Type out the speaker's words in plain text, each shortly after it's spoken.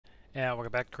And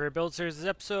welcome back to Career Build Series. This is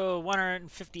episode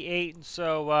 158, and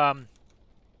so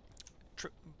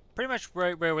pretty much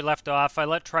right where we left off. I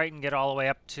let Triton get all the way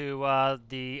up to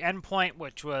the end point,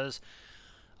 which was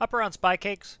up around Spy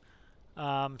Cakes.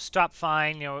 Stopped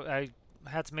fine. You know, I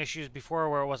had some issues before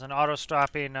where it wasn't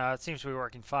auto-stopping. It seems to be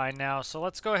working fine now. So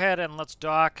let's go ahead and let's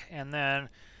dock, and then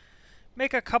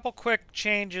make a couple quick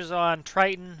changes on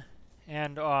Triton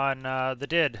and on the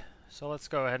DID. So let's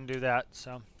go ahead and do that.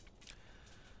 So.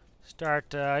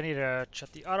 Start, I need to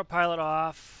shut the autopilot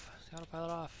off. Is the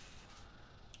autopilot off?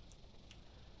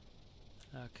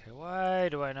 Okay, why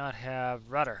do I not have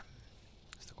rudder?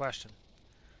 That's the question.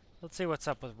 Let's see what's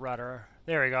up with rudder.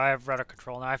 There we go, I have rudder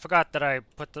control now. I forgot that I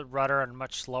put the rudder on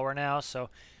much slower now, so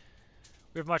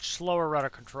we have much slower rudder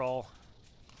control.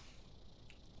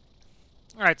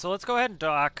 Alright, so let's go ahead and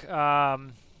dock.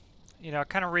 You know,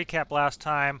 kind of recap last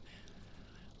time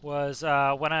was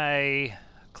when I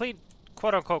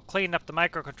quote-unquote cleaned up the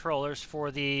microcontrollers for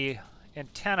the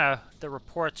antenna that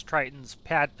reports Triton's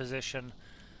pad position.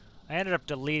 I ended up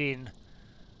deleting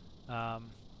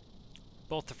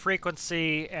both the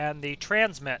frequency and the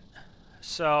transmit.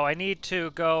 So I need to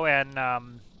go and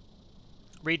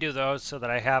redo those so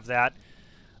that I have that.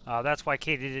 That's why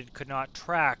Katydid could not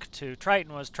track to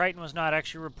Triton was not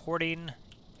actually reporting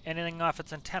anything off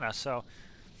its antenna. So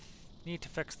need to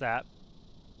fix that.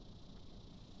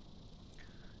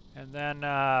 And then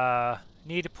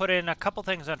need to put in a couple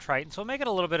things on Triton. So we'll make it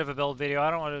a little bit of a build video. I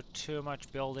don't want to do too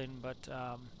much building, but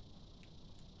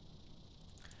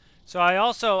so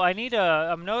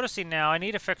I'm noticing now I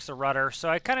need to fix the rudder. So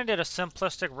I kind of did a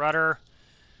simplistic rudder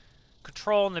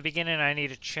control in the beginning. I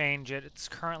need to change it. It's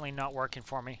currently not working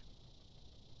for me.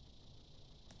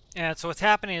 And so what's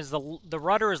happening is the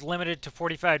rudder is limited to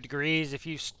 45 degrees. If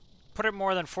you put it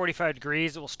more than 45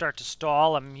 degrees, it will start to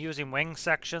stall. I'm using wing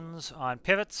sections on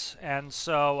pivots, and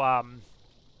so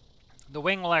the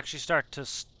wing will actually start to,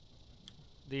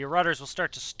 the rudders will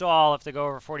start to stall if they go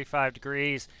over 45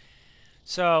 degrees.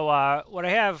 So what I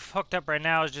have hooked up right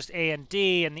now is just A and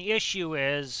D, and the issue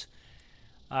is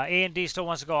A and D still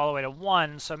wants to go all the way to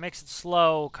 1, so it makes it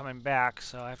slow coming back,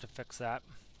 so I have to fix that.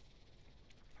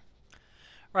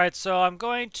 Alright, so I'm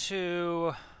going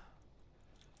to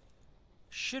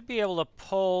should be able to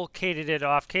pull Katydid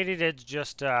off. Katydid's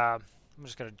just, I'm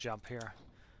just going to jump here.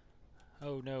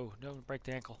 Oh no, don't break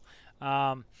the ankle.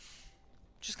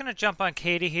 Just going to jump on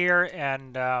Katy here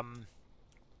and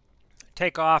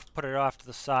take off, put it off to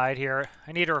the side here.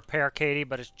 I need to repair Katy,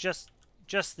 but it's just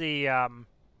the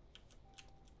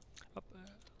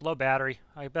low battery.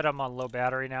 I bet I'm on low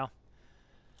battery now.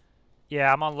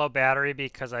 Yeah, I'm on low battery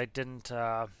because I didn't, see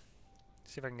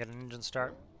if I can get an engine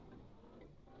start.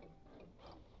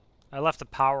 I left the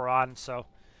power on, so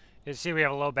you see we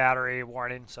have a low battery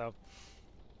warning, so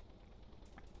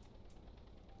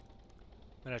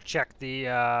I'm going to check the,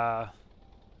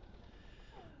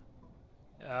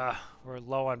 we're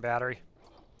low on battery.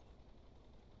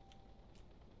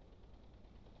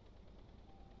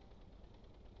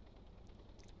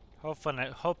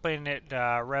 Hoping it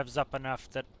revs up enough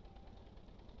that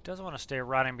it doesn't want to stay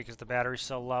running because the battery's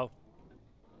so low.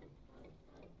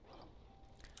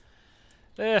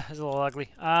 It's a little ugly.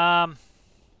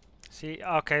 See,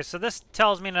 okay, so this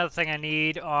tells me another thing I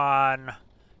need on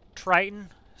Triton.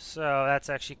 So that's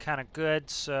actually kind of good.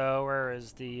 So where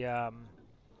is the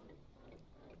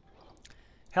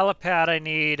helipad? I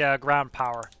need ground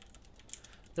power.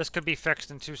 This could be fixed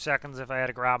in 2 seconds if I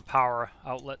had a ground power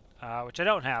outlet, which I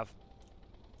don't have.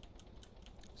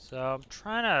 So I'm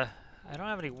trying to, I don't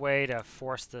have any way to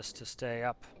force this to stay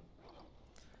up.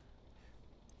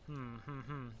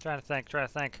 Trying to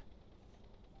think.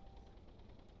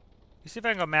 You see if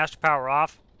I can go master power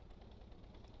off.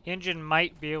 Engine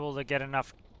might be able to get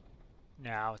enough.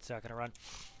 No, it's not going to run.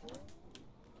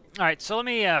 Alright, so let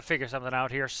me figure something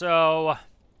out here. So,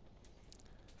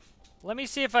 let me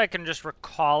see if I can just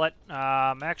recall it.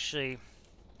 Actually,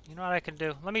 you know what I can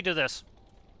do? Let me do this.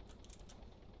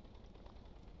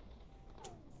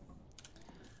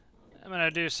 I'm going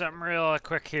to do something real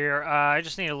quick here. I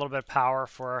just need a little bit of power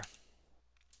for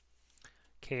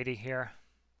Katy here.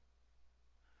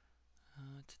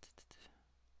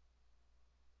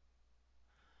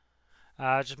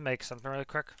 Just make something really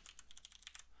quick.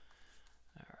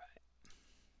 Alright.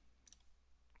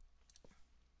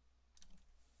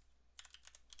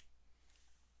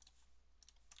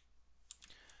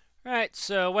 Alright,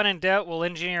 so when in doubt, we'll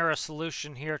engineer a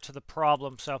solution here to the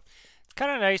problem. So it's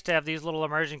kind of nice to have these little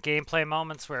emergent gameplay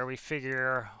moments where we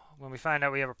figure, when we find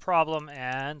out we have a problem,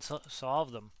 and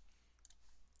solve them.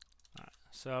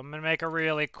 So I'm going to make a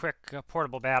really quick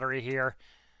portable battery here,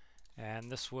 and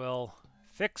this will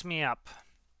Fix me up.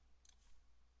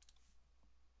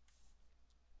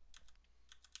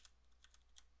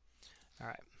 All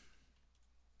right.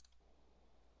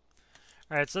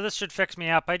 All right, so this should fix me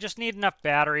up. I just need enough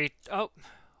battery. Oh,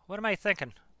 what am I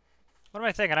thinking? What am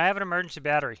I thinking? I have an emergency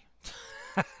battery.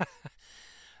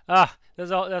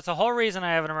 That's a whole reason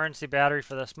I have an emergency battery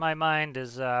for this. My mind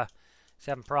is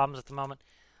having problems at the moment.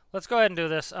 Let's go ahead and do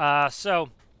this. So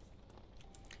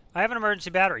I have an emergency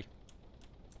battery.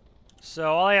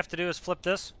 So all I have to do is flip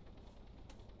this,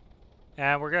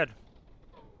 and we're good.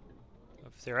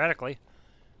 Theoretically.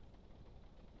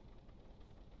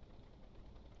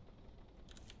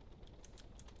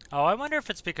 Oh, I wonder if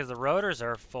it's because the rotors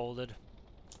are folded.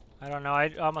 I don't know.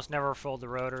 I almost never fold the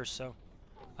rotors, so...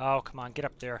 Oh, come on. Get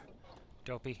up there,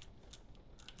 dopey.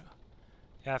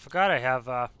 Yeah, I forgot I have...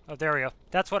 Oh, there we go.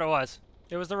 That's what it was.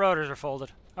 It was the rotors are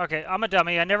folded. Okay, I'm a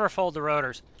dummy. I never fold the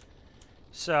rotors.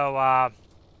 So,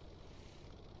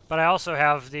 but I also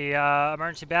have the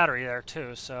emergency battery there,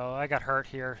 too. So I got hurt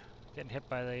here, getting hit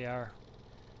by the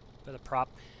prop.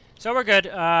 So we're good.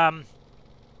 That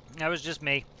was just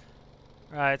me.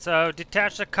 Alright, so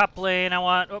detach the coupling. I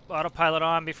want autopilot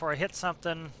on before I hit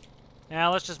something.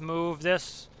 Now let's just move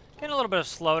this. Getting a little bit of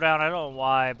slowdown. I don't know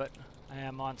why, but I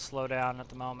am on slowdown at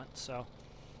the moment, so.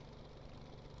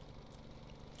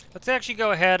 Let's actually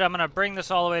go ahead. I'm going to bring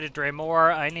this all the way to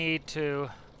Dremore. I need to,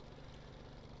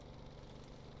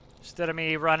 instead of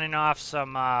me running off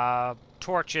some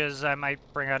torches, I might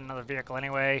bring out another vehicle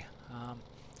anyway.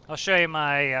 I'll show you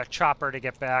my chopper to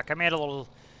get back. I made a little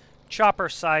chopper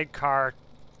sidecar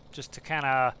just to kind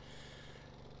of,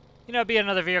 you know, be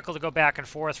another vehicle to go back and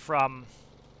forth from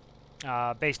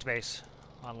base to base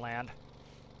on land.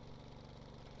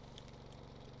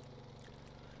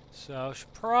 So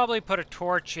should probably put a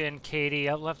torch in Katie.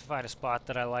 I'll have to find a spot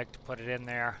that I like to put it in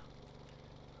there.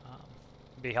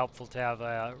 It'd be helpful to have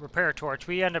a repair torch.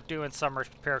 We end up doing some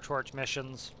repair torch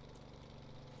missions,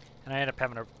 and I end up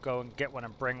having to go and get one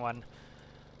and bring one.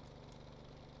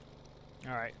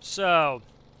 Alright, so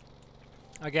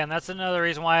again, that's another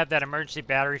reason why I have that emergency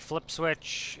battery flip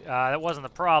switch. That wasn't the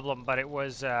problem, but it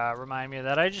was reminding me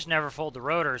that I just never fold the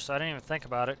rotors, so I didn't even think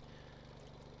about it.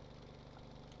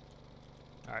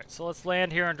 Alright, so let's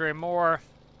land here in Dremore.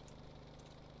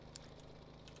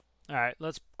 Alright,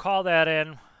 let's call that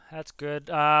in. That's good.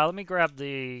 Let me grab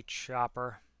the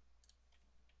chopper.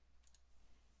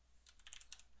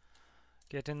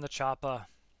 Get in the chopper.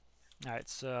 Alright,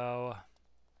 so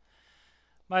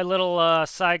my little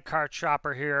sidecar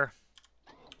chopper here.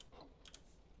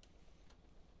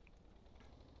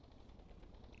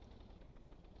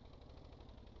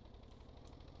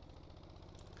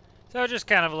 So just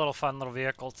kind of a little fun little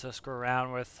vehicle to screw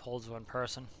around with. Holds one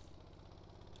person.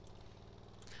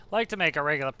 Like to make a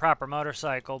regular proper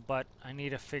motorcycle, but I need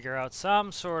to figure out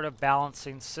some sort of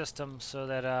balancing system so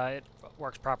that it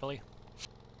works properly.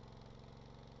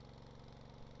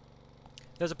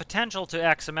 There's a potential to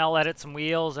XML edit some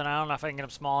wheels, and I don't know if I can get them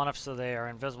small enough so they are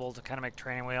invisible to kind of make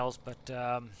training wheels,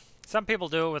 but some people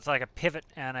do it with like a pivot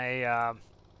and a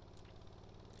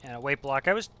weight block.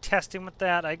 I was testing with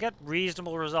that. I got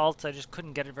reasonable results. I just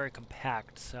couldn't get it very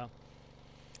compact. So,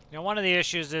 you know, one of the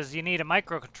issues is you need a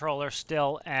microcontroller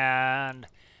still, and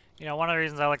you know, one of the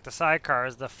reasons I like the sidecar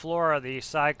is the floor of the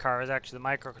sidecar is actually the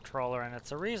microcontroller, and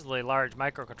it's a reasonably large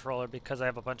microcontroller because I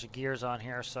have a bunch of gears on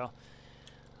here. So,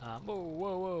 whoa,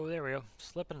 whoa, whoa! There we go.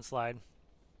 Slip and slide.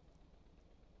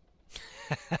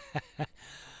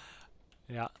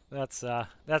 Yeah,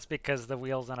 that's because the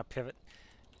wheel's on a pivot.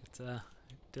 It's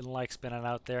didn't like spinning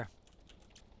out there.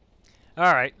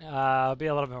 Alright, I'll be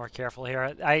a little bit more careful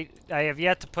here. I have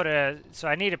yet to put a... So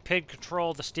I need a PID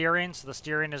control the steering, so the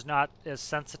steering is not as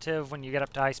sensitive when you get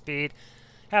up to high speed.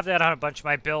 Have that on a bunch of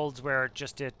my builds where it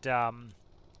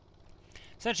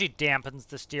essentially dampens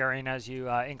the steering as you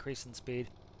increase in speed.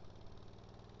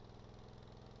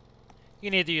 You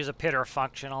need to use a PID or a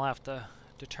function. I'll have to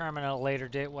determine at a later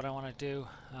date what I want to do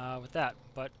with that.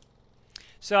 But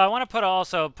so I want to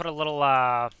also put a little,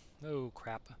 oh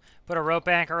crap, put a rope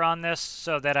anchor on this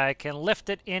so that I can lift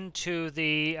it into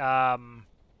the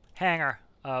hangar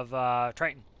of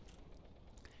Triton.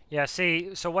 Yeah,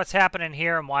 see, so what's happening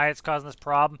here and why it's causing this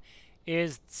problem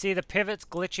is, see the pivot's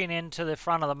glitching into the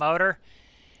front of the motor,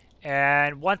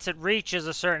 and once it reaches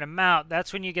a certain amount,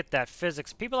 that's when you get that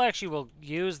physics. People actually will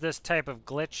use this type of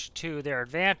glitch to their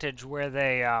advantage where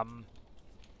they...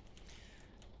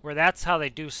 where that's how they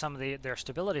do some of their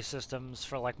stability systems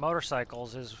for like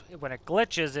motorcycles, is when it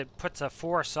glitches, it puts a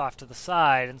force off to the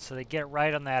side, and so they get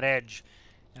right on that edge,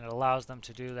 and it allows them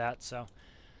to do that. So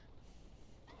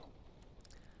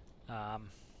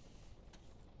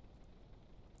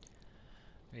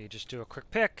Maybe just do a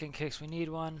quick pick in case we need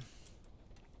one.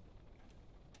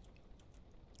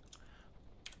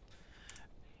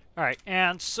 All right,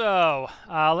 and so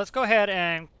let's go ahead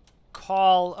and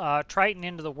call Triton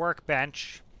into the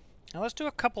workbench. Now let's do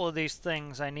a couple of these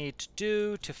things I need to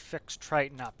do to fix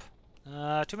Triton up.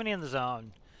 Too many in the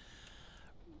zone.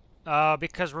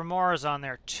 Because Remora's on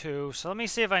there too. So let me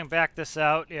see if I can back this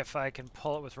out, if I can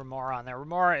pull it with Remora on there.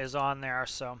 Remora is on there,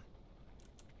 so...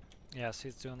 Yeah, see,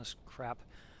 it's doing this crap.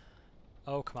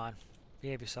 Oh, come on.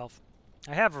 Behave yourself.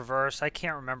 I have reverse. I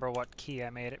can't remember what key I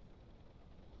made it.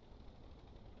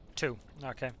 2.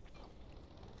 Okay.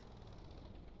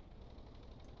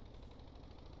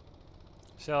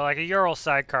 So, like a Ural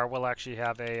sidecar will actually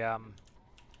have a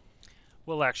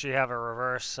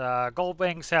reverse.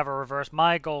 Goldwings have a reverse.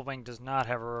 My Goldwing does not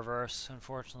have a reverse,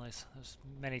 unfortunately. There's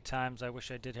many times I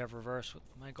wish I did have reverse with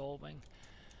my Goldwing.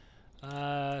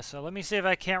 So let me see if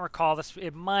I can't recall this.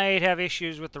 It might have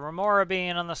issues with the Remora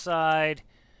being on the side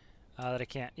that I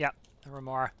can't. Yep, the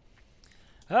Remora.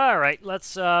 All right,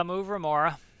 let's move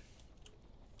Remora.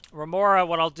 Remora,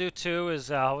 what I'll do too is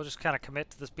we'll just kind of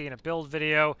commit to this being a build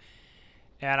video,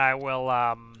 and I will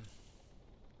I'll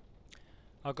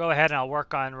go ahead and I'll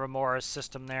work on Remora's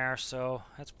system there. So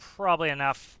that's probably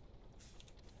enough.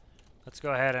 Let's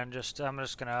go ahead and I'm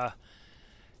just gonna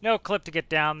no clip to get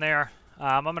down there.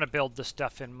 I'm going to build this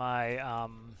stuff in my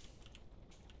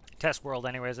test world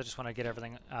anyways. I just want to get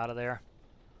everything out of there.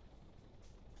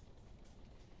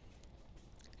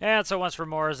 And so once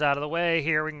Remora's out of the way,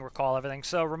 here we can recall everything.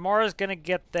 So Remora's going to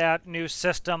get that new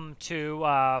system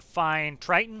to find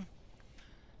Triton.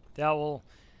 That will,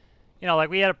 you know,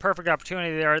 like we had a perfect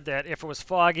opportunity there that if it was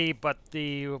foggy but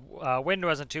the wind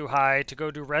wasn't too high to go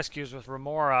do rescues with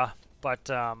Remora, but...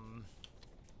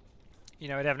 you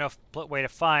know, we'd have no way to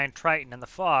find Triton in the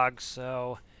fog,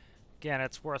 so again,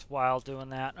 it's worthwhile doing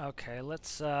that. Okay,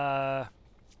 let's okay,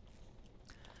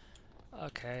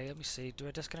 let me see. Do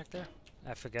I disconnect there?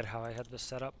 I forget how I had this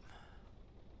set up.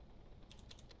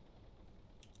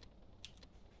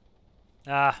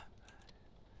 I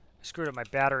screwed up my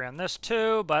battery on this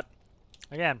too, but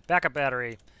again, backup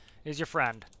battery is your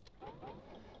friend.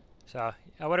 So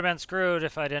I would have been screwed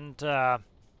if I didn't have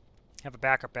a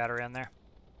backup battery in there.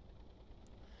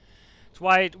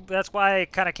 That's why I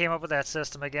kind of came up with that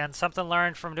system again. Something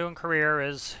learned from doing career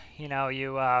is, you know,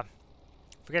 you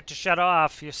forget to shut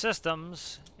off your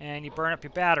systems and you burn up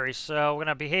your batteries. So we're going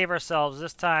to behave ourselves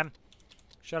this time,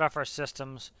 shut off our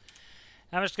systems.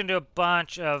 I'm just going to do a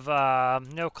bunch of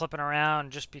no clipping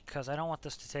around just because I don't want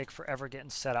this to take forever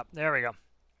getting set up. There we go.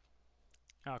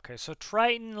 Okay, so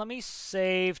Triton, let me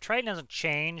save. Triton hasn't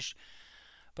changed,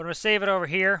 but I'm going to save it over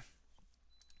here.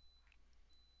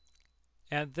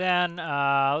 And then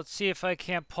let's see if I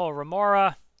can't pull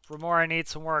Remora. Remora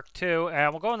needs some work too.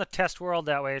 And we'll go in the test world.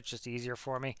 That way it's just easier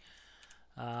for me.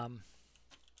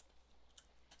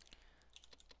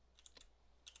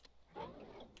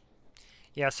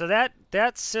 Yeah, so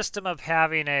that system of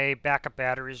having a backup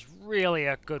battery is really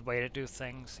a good way to do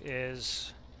things.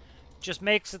 Is just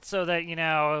makes it so that, you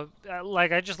know,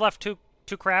 like I just left two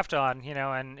craft on, you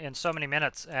know, in so many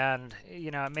minutes. And,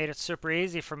 you know, it made it super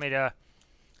easy for me to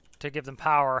give them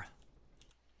power.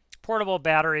 Portable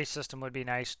battery system would be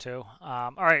nice too.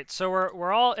 All right, so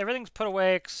everything's put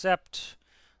away except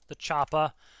the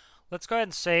chopper. Let's go ahead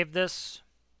and save this,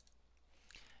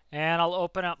 and I'll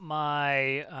open up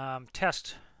my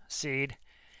test seed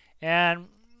and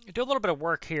do a little bit of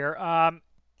work here.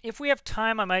 If we have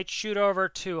time, I might shoot over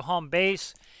to home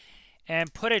base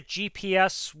and put a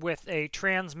GPS with a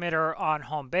transmitter on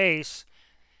home base,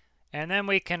 and then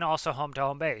we can also home to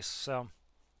home base. So.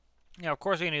 You know, of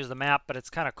course we can use the map, but it's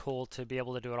kind of cool to be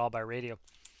able to do it all by radio. All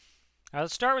right,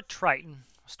 let's start with Triton.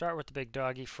 We'll start with the big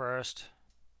doggy first.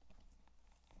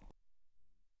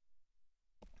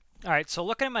 All right, so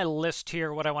looking at my list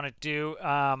here, what I want to do.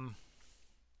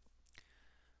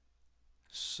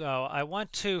 So I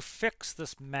want to fix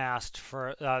this mast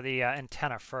for the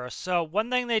antenna first. So one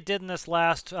thing they did in this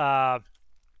last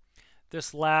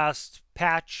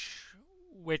patch,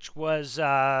 which was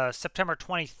September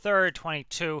 23rd,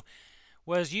 22,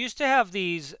 was used to have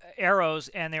these arrows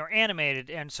and they were animated,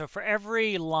 and so for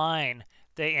every line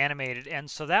they animated, and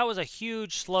so that was a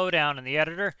huge slowdown in the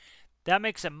editor. That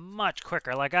makes it much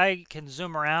quicker. Like I can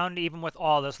zoom around even with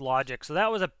all this logic, so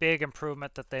that was a big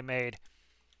improvement that they made.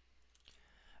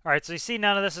 All right, so you see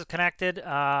none of this is connected.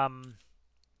 I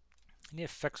need to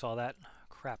fix all that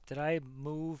crap. Did I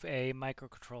move a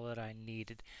microcontroller that I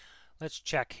needed? Let's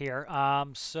check here.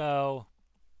 So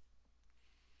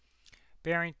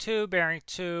bearing 2,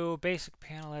 basic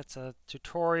panel, that's a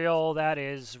tutorial. That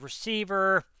is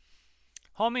receiver.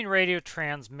 Homing radio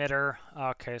transmitter.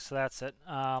 Okay, so that's it.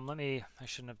 I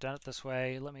shouldn't have done it this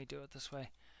way. Let me do it this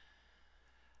way.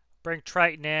 Bring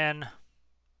Triton in,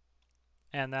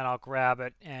 and then I'll grab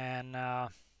it. And I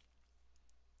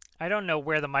don't know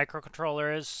where the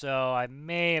microcontroller is, so I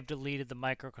may have deleted the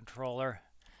microcontroller.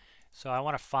 So I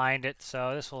want to find it,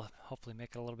 so this will hopefully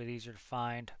make it a little bit easier to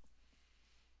find.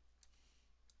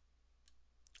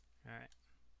 All right.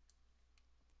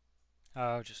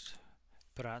 Oh, just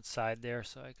put it on its side there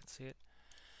so I can see it.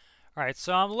 All right,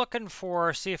 so I'm looking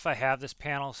for, see if I have this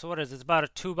panel. So what is it? It's about a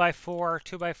 2x4,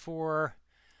 2x4.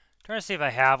 Trying to see if I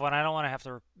have one. I don't want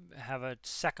to have a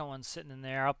second one sitting in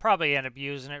there. I'll probably end up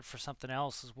using it for something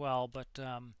else as well, but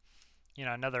you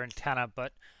know, another antenna.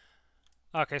 But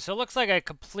okay, so it looks like I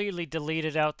completely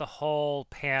deleted out the whole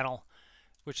panel,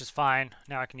 which is fine.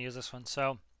 Now I can use this one.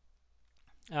 So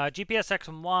GPS X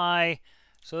and Y.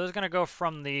 So this is going to go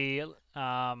from the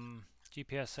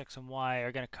GPS X and Y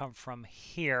are going to come from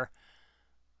here.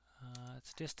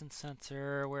 It's distance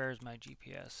sensor. Where is my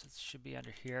GPS? It should be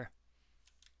under here.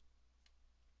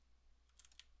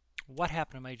 What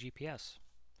happened to my GPS?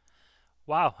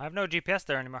 Wow, I have no GPS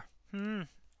there anymore.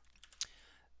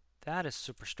 That is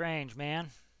super strange,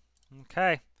 man.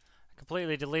 Okay, I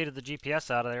completely deleted the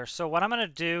GPS out of there. So what I'm going to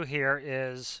do here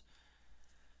is,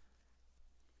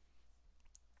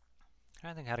 I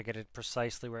don't think how to get it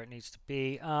precisely where it needs to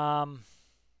be.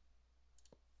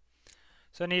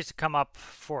 So it needs to come up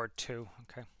forward too.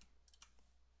 Okay. At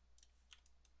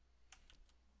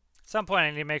some point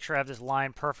I need to make sure I have this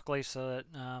line perfectly so that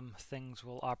things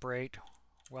will operate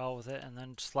well with it, and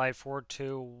then slide forward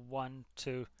 2, 1,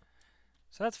 2.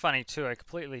 So that's funny too. I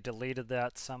completely deleted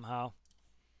that somehow.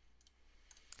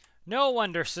 No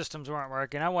wonder systems weren't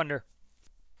working. I wonder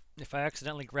if I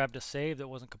accidentally grabbed a save that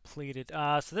wasn't completed.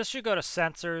 So this should go to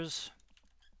sensors.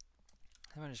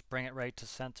 I'm going to just bring it right to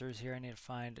sensors here. I need to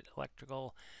find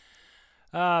electrical.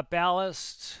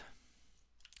 Ballast.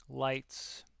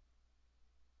 Lights.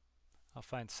 I'll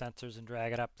find sensors and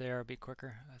drag it up there. It'll be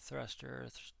quicker. Thruster,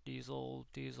 diesel.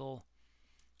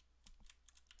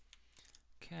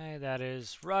 Okay, that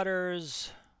is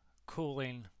rudders,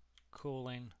 cooling,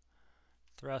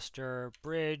 thruster,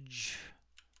 bridge,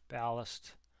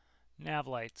 ballast, nav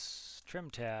lights, trim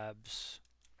tabs,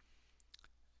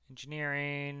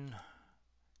 engineering,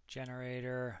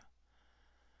 generator,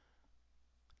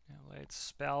 nav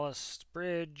lights, ballast,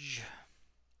 bridge,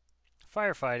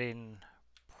 firefighting,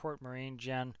 port marine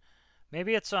gen.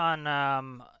 Maybe it's on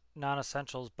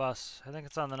non-essentials bus. I think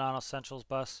it's on the non-essentials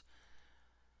bus.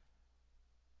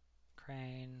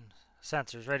 Crane,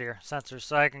 sensors, right here, sensors.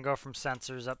 So I can go from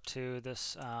sensors up to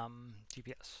this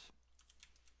GPS.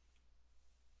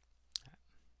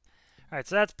 All right,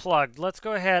 so that's plugged. Let's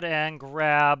go ahead and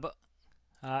grab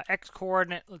X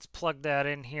coordinate. Let's plug that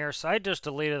in here. So I just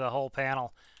deleted the whole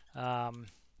panel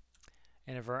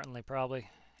inadvertently, probably.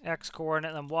 X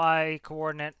coordinate and Y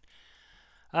coordinate.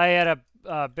 I had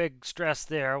a big stress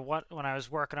there. When I was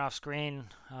working off screen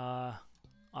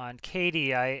on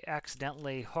Katie, I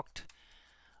accidentally hooked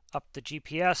up the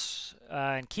GPS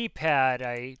and keypad.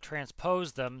 I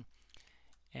transposed them,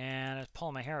 and I was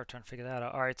pulling my hair out trying to figure that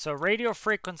out. All right, so radio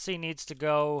frequency needs to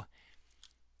go.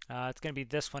 It's going to be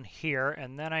this one here,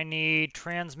 and then I need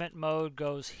transmit mode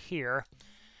goes here.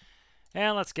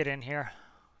 And let's get in here.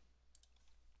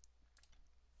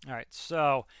 All right,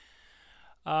 so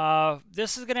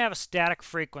this is going to have a static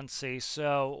frequency.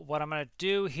 So what I'm going to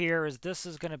do here is this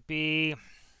is going to be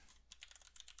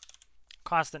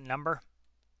constant number.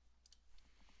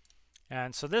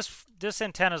 And so this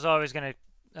antenna is always going to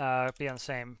be on the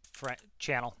same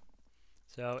channel.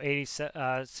 So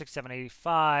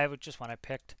 6785, which is one I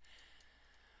picked.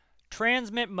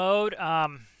 Transmit mode.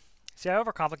 See, I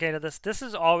overcomplicated this. This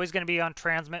is always going to be on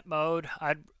transmit mode.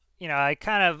 I'm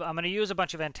going to use a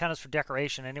bunch of antennas for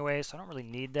decoration anyway, so I don't really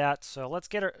need that. So let's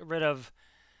get rid of.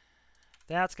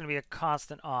 That's going to be a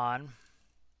constant on,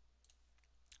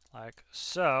 like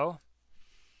so.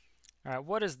 All right,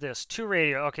 what is this? To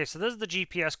radio. Okay, so this is the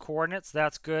GPS coordinates.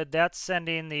 That's good. That's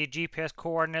sending the GPS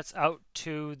coordinates out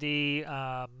to the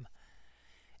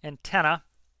antenna.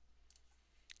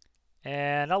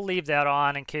 And I'll leave that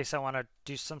on in case I want to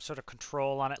do some sort of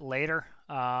control on it later.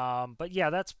 But yeah,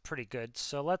 that's pretty good.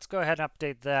 So let's go ahead and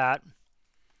update that.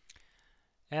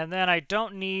 And then I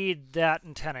don't need that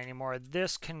antenna anymore.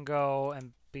 This can go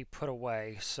and be put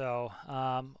away. So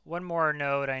one more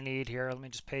node I need here. Let me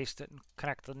just paste it and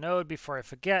connect the node before I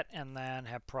forget and then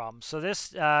have problems. So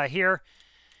this here,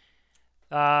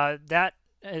 that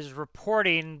is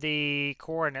reporting the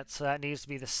coordinates. So that needs to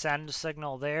be the send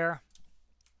signal there.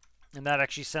 And that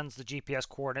actually sends the GPS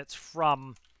coordinates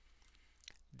from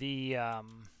the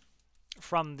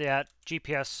from that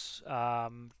GPS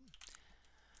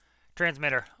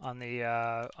transmitter on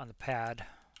the pad.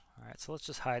 All right, so let's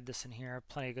just hide this in here.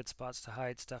 Plenty of good spots to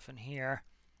hide stuff in here.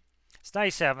 It's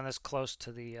nice having this close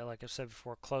to the, like I said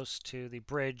before, close to the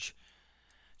bridge.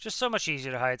 Just so much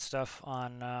easier to hide stuff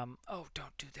on. Oh,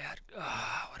 don't do that.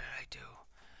 Oh, what did I do?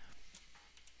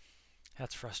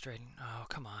 That's frustrating. Oh,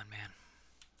 come on, man.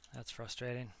 That's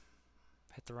frustrating.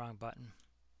 Hit the wrong button.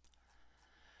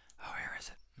 Oh, where is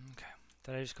it? Okay.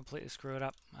 Did I just completely screw it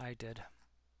up? I did.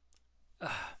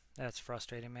 Ugh, that's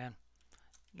frustrating, man.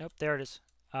 Nope, there it is.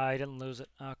 I didn't lose it.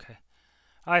 Okay.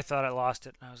 I thought I lost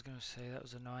it. I was going to say that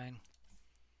was annoying.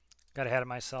 Got ahead of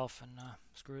myself and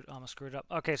almost screwed up.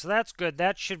 Okay, so that's good.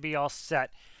 That should be all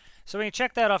set. So we can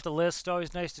check that off the list.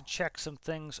 Always nice to check some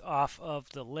things off of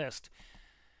the list.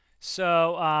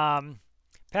 So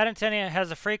pad antenna has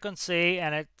a frequency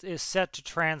and it is set to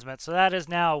transmit. So that is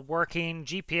now working.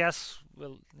 GPS,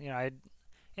 I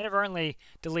inadvertently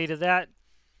deleted that.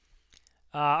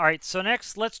 All right, so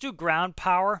next let's do ground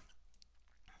power.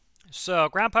 So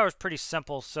ground power is pretty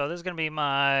simple. So this is going to be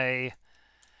my,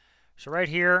 so right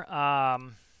here,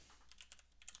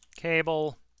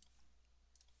 cable.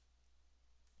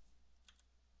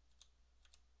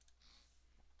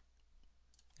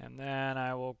 And then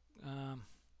I will,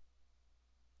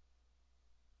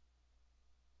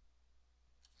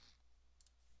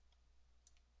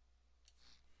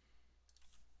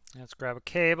 let's grab a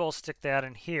cable, stick that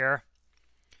in here.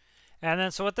 And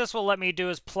then, so what this will let me do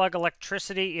is plug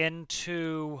electricity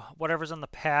into whatever's on the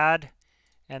pad,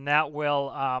 and that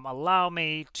will allow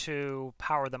me to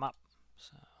power them up.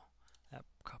 So that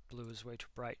blue is way too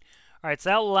bright. All right,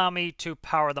 so that will allow me to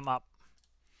power them up.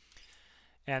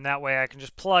 And that way I can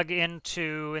just plug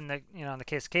into, in the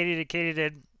case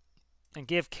katydid, and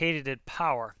give katydid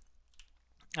power.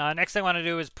 Next thing I want to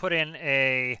do is put in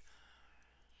a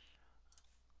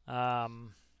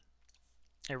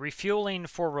refueling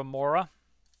for Remora.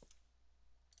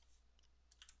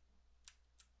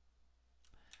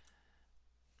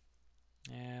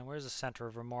 And where's the center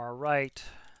of Remora? Right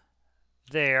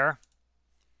there.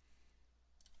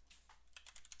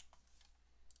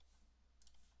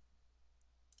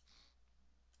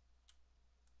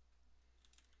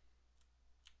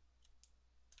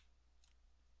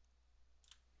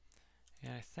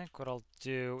 And I think what I'll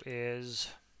do is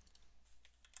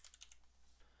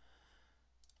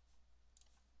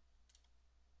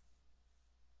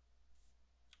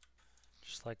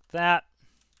just like that.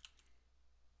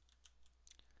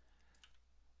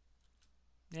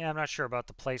 Yeah, I'm not sure about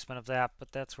the placement of that,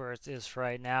 but that's where it is for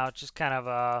right now. It's just kind of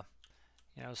a,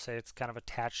 say it's kind of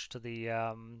attached to the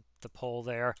pole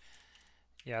there.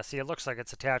 Yeah, see, it looks like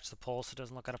it's attached to the pole, so it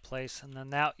doesn't look out of place. And then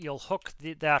that you'll hook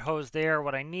that hose there.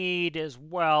 What I need as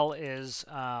well is,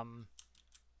 I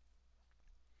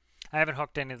haven't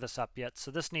hooked any of this up yet, so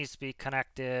this needs to be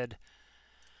connected.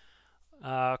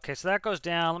 Okay, so that goes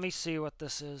down. Let me see what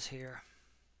this is here.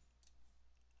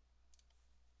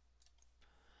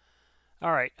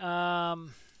 All right,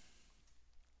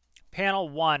 panel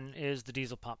 1 is the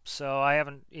diesel pump, so I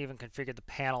haven't even configured the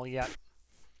panel yet.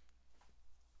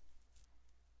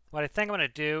 What I think I'm going to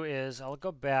do is I'll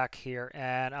go back here,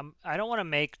 and I don't want to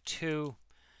make two.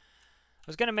 I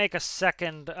was going to make a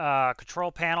second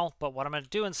control panel, but what I'm going to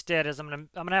do instead is I'm going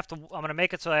to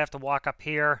make it so I have to walk up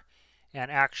here and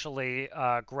actually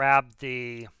grab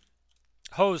the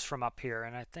hose from up here.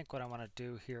 And I think what I want to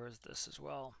do here is this as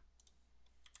well.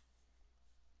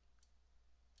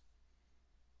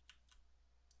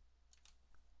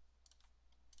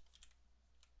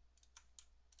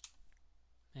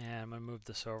 And I'm going to move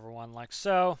this over one like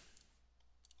so.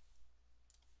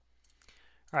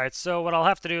 All right, so what I'll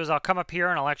have to do is I'll come up here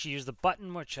and I'll actually use the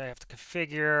button, which I have to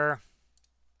configure.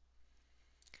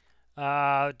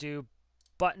 Do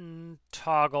button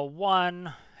toggle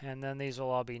 1, and then these will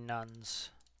all be nones.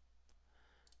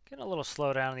 Getting a little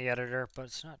slow down in the editor, but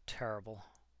it's not terrible.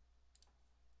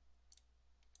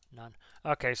 None.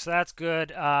 Okay, so that's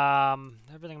good.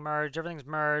 Everything's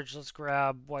merged. Let's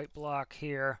grab white block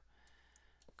here.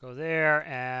 Go there,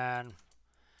 and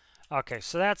okay,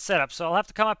 so that's set up. So I'll have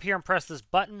to come up here and press this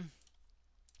button.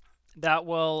 That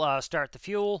will start the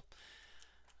fuel.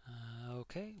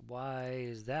 Okay, why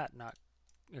is that not?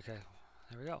 Okay,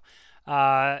 there we go.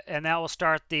 And that will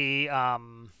start the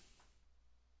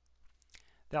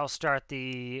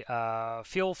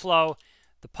fuel flow.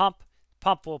 The pump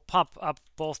will pump up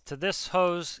both to this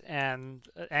hose and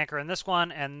anchor in this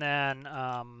one, and then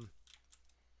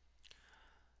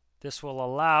this will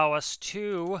allow us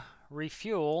to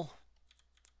refuel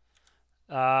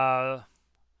the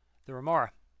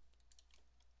Remora.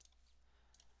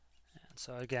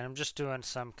 So again, I'm just doing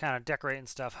some kind of decorating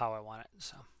stuff how I want it.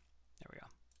 So there we go.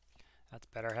 That's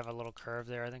better. Have a little curve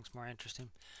there. I think it's more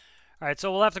interesting. All right,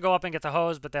 so we'll have to go up and get the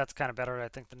hose, but that's kind of better, I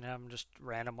think, than having just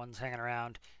random ones hanging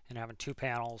around and having two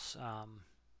panels.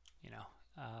 You know,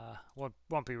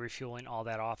 won't be refueling all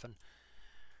that often.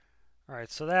 All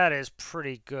right, so that is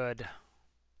pretty good.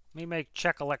 Let me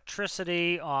check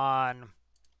electricity on.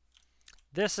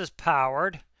 This is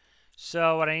powered.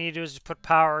 So what I need to do is just put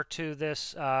power to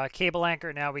this cable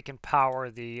anchor. Now we can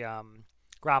power the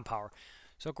ground power.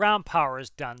 So ground power is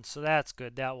done. So that's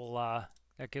good. That will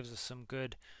that gives us some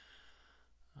good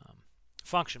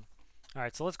function. All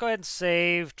right. So let's go ahead and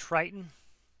save Triton.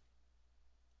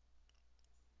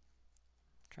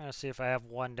 Trying to see if I have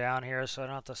one down here, so I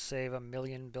don't have to save a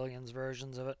million billions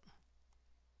versions of it.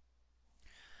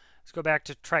 Let's go back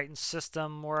to Triton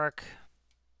system work.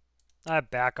 I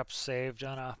have backups saved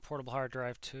on a portable hard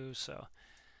drive too, so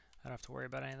I don't have to worry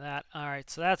about any of that. All right,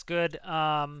 so that's good.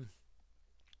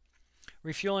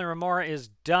 Refueling remora is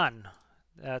done.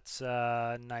 That's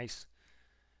nice.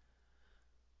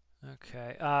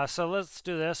 Okay, so let's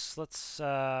do this.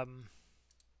 I'm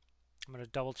going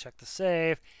to double check the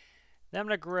save. Then I'm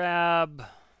going to grab, I'm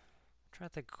trying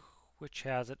to think which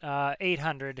has it.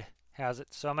 800 has it.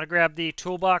 So I'm going to grab the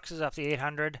toolboxes off the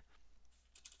 800.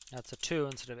 That's a 2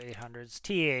 instead of 800. It's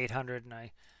TA800, and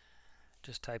I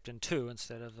just typed in 2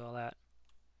 instead of all that.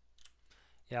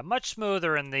 Yeah, much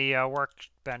smoother in the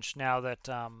workbench now that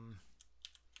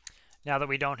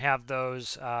we don't have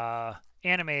those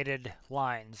animated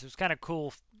lines. It's kind of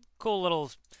cool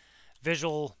little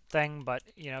visual thing, but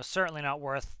you know, certainly not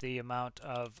worth the amount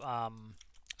of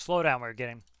slowdown we're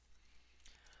getting.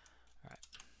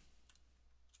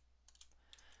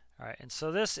 All right, and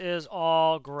so this is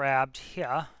all grabbed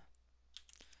here.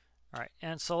 All right,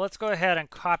 and so let's go ahead and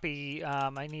copy.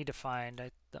 I need to find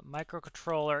the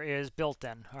microcontroller is built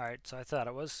in. All right, so I thought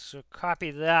it was. So copy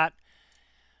that.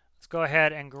 Let's go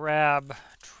ahead and grab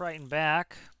Triton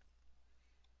back.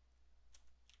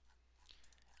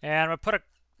 And I'm going to put at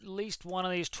least one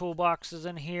of these toolboxes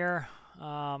in here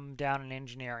down in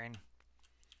engineering.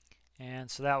 And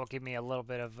so that will give me a little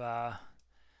bit of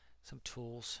some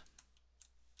tools.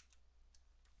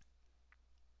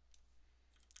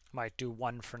 Might do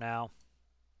one for now.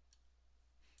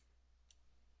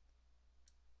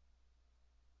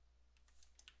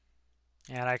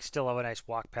 And I still have a nice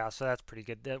walk path, so that's pretty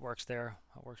good. That works there.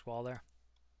 That works well there.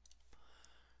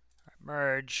 All right,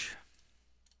 merge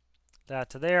that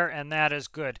to there, and that is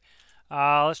good.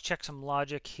 Let's check some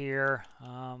logic here,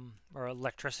 or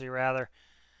electricity rather.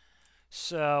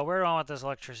 So where do I want this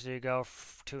electricity to go?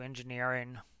 To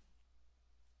engineering.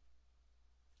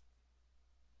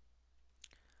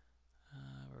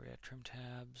 Where are we at? Trim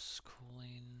tabs,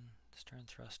 cooling, stern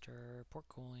thruster, port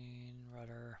cooling,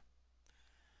 rudder.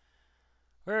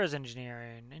 Where is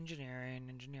engineering? Engineering,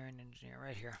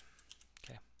 right here.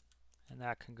 Okay. And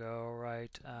that can go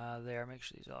right there. Make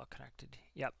sure these are all connected.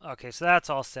 Yep. Okay, so that's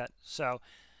all set. So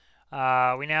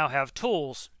we now have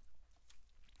tools.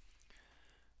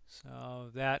 So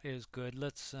that is good.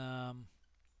 Let's, thought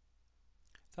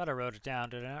I wrote it down.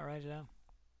 Did I not write it down?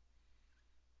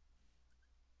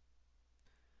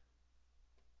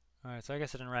 All right, so I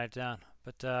guess I didn't write it down.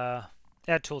 But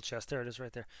add tool chest. There it is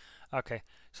right there. Okay,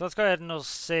 so let's go ahead and we'll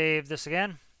save this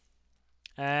again.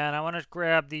 And I want to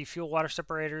grab the fuel water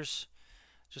separators.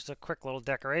 Just a quick little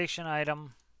decoration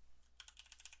item.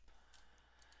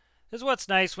 This is what's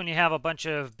nice when you have a bunch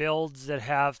of builds that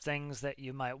have things that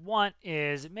you might want,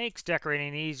 is it makes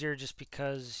decorating easier just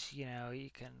because, you know, you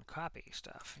can copy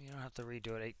stuff. You don't have to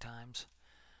redo it 8 times.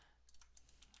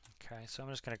 Okay, so I'm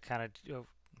just going to kind of, oh,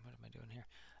 what am I doing here?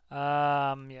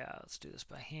 Yeah, let's do this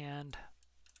by hand.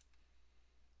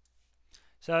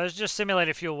 So I was just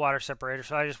simulated fuel water separator,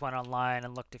 so I just went online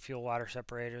and looked at fuel water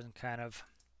separators and kind of,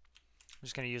 I'm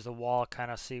just going to use the wall, kind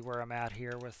of see where I'm at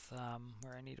here with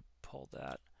where I need to pull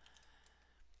that.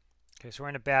 Okay, so we're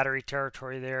in a battery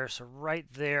territory there, so right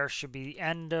there should be the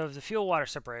end of the fuel water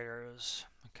separators.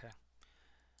 Okay,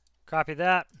 copy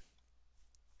that,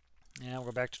 and we'll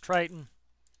go back to Triton.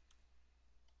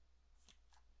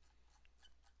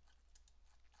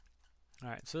 All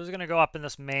right, so this is going to go up in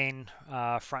this main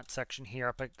front section here,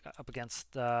 up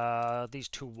against these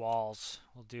 2 walls.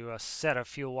 We'll do a set of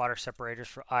fuel water separators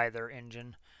for either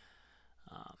engine.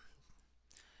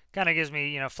 Kind of gives me,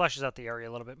 you know, fleshes out the area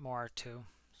a little bit more too.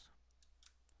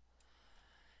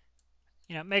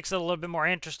 You know, it makes it a little bit more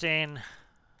interesting.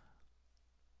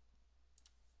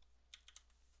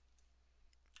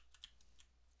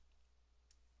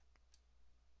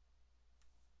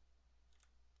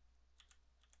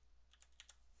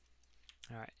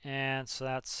 All right, and so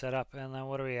that's set up. And then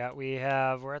what do we got?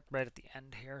 We're right at the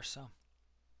end here, so.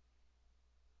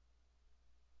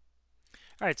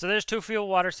 All right, so there's 2 fuel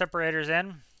water separators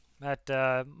in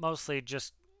that mostly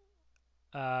just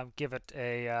give it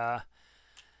a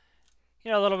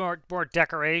a little more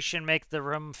decoration, make the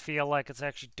room feel like it's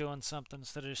actually doing something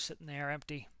instead of just sitting there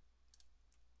empty.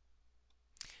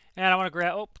 And I want to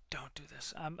grab. Oh, don't do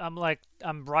this.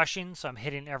 I'm rushing, so I'm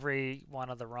hitting every one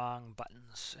of the wrong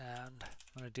buttons, and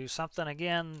I'm going to do something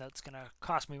again that's going to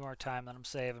cost me more time than I'm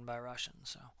saving by rushing.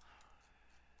 So,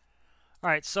 all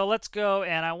right, so let's go,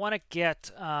 and I want to get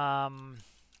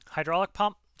hydraulic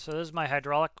pump. So this is my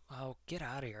hydraulic. Oh, get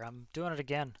out of here! I'm doing it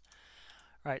again.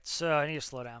 All right, so I need to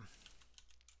slow down.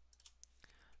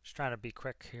 Just trying to be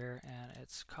quick here, and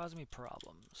it's causing me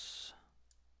problems.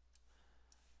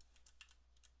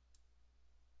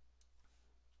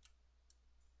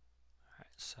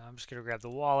 So I'm just going to grab the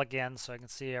wall again so I can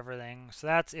see everything. So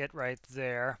that's it right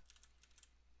there.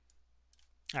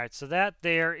 All right, so that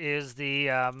there is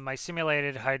the my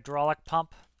simulated hydraulic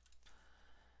pump.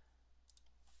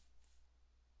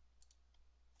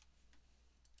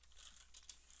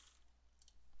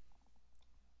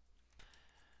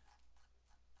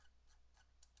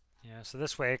 Yeah, so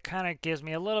this way it kind of gives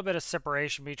me a little bit of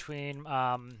separation between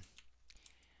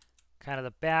kind of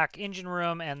the back engine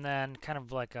room and then kind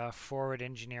of like a forward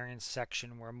engineering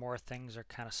section where more things are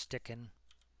kind of sticking.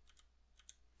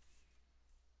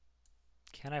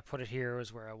 Can I put it here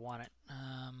is where I want it?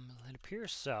 It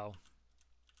appears so.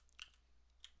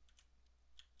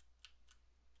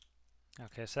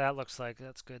 Okay, so that looks like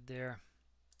that's good there.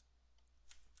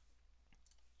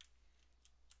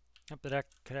 Yep, that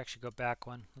could actually go back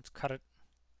one. Let's cut it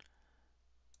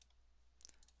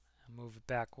and move it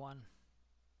back one.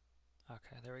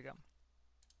 Okay, there we go.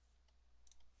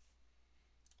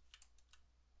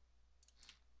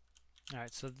 All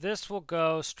right, so this will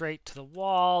go straight to the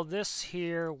wall. This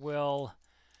here will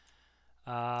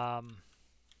I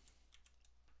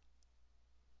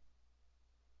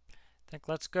think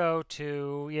let's go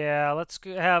to, yeah, let's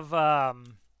have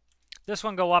this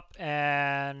one go up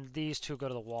and these 2 go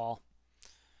to the wall.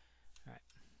 All right.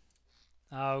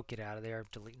 Oh, get out of there. I'm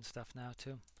deleting stuff now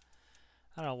too.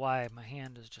 I don't know why my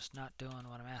hand is just not doing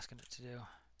what I'm asking it to do.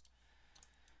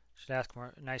 Should ask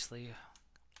more nicely.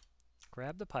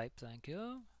 Grab the pipe, thank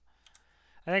you.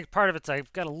 I think part of it's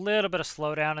I've got a little bit of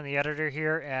slowdown in the editor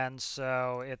here, and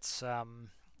so it's I'm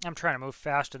trying to move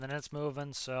faster than it's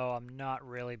moving, so I'm not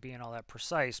really being all that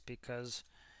precise because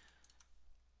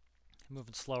I'm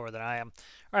moving slower than I am.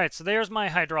 All right, so there's my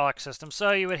hydraulic system.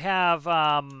 So you would have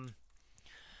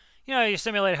you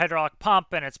simulate a hydraulic pump,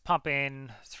 and it's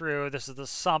pumping through. This is the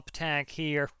sump tank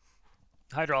here,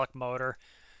 hydraulic motor,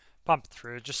 pump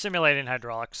through. Just simulating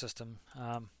hydraulic system.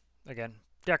 Again,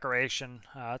 decoration.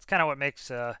 It's kind of what makes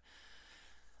a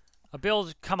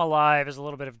build come alive is a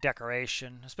little bit of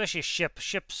decoration, especially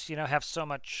ships. Have so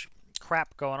much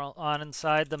crap going on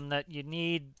inside them that you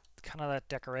need kind of that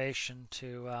decoration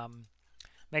to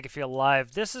make it feel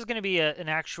alive. This is going to be an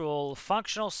actual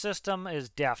functional system. Is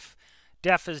DEF.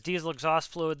 DEF is diesel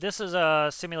exhaust fluid. This is a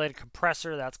simulated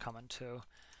compressor that's coming too.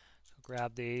 So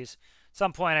grab these. At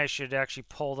some point I should actually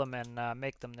pull them and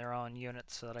make them their own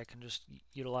units so that I can just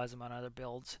utilize them on other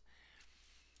builds.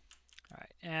 All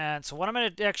right, and so what I'm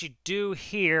going to actually do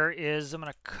here is I'm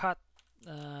going to cut,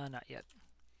 not yet.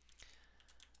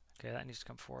 Okay, that needs to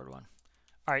come forward one.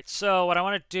 All right, so what I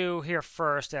want to do here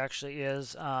first actually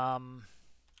is, I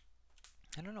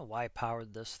don't know why I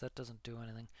powered this. That doesn't do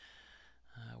anything.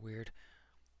 Weird.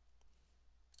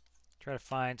 Try to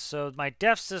find, so my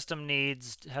def system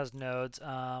has nodes.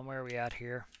 Where are we at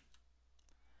here?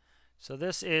 So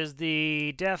this is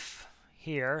the def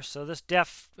here. So this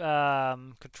def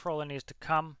controller needs to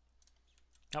come.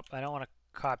 Nope, I don't want to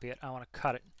copy it. I want to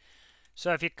cut it.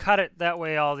 So if you cut it, that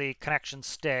way all the connections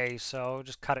stay. So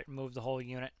just cut it and move the whole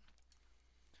unit.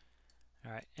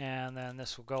 All right, and then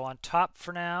this will go on top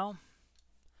for now.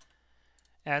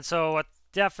 And so what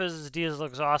DEF is diesel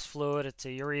exhaust fluid. It's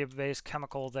a urea-based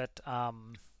chemical that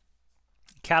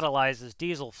catalyzes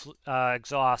diesel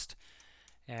exhaust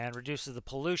and reduces the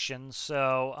pollution.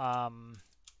 So you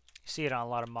see it on a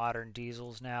lot of modern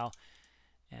diesels now.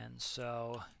 And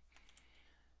so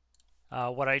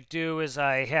what I do is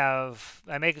I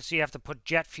make it so you have to put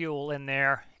jet fuel in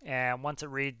there, and once it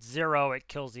reads 0, it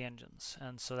kills the engines.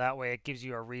 And so that way it gives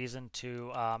you a reason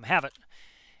to have it.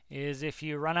 Is if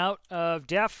you run out of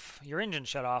DEF, your engine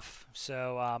shut off.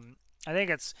 So I think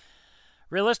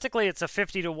realistically it's a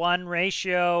 50-to-1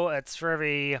 ratio. It's for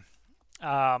every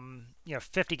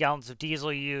 50 gallons of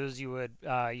diesel you use, you would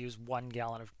use 1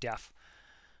 gallon of DEF.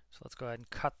 So let's go ahead and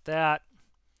cut that.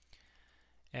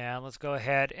 And let's go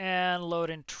ahead and load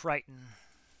in Triton.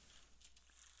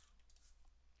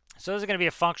 So this is going to be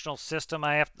a functional system.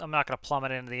 I'm not going to plumb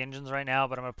it into the engines right now,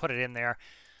 but I'm going to put it in there.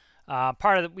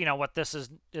 Part of what this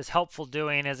is helpful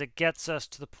doing is it gets us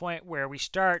to the point where we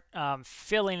start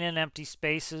filling in empty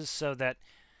spaces, so that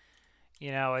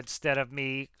instead of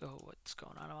me, what's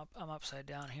going on? I'm upside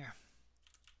down here.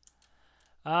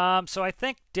 So I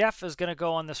think def is going to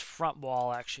go on this front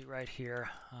wall, actually, right here.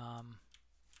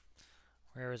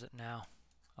 Where is it now?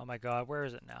 Oh my God, where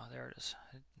is it now? There it is.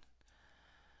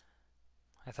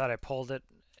 I thought I pulled it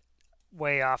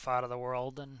way off out of the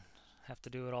world and have to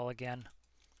do it all again,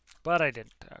 but I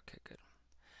didn't. Okay, good.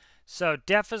 So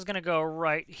def is going to go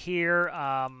right here,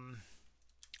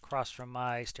 across from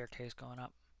my staircase going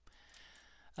up.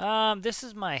 This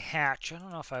is my hatch. I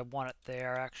don't know if I want it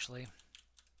there, actually.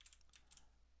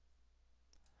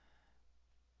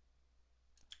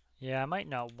 Yeah, I might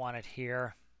not want it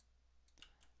here.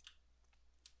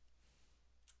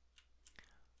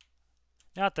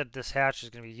 Not that this hatch is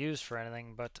going to be used for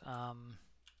anything, but I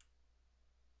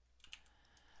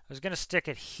was going to stick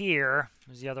it here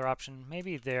as the other option.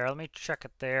 Maybe there. Let me check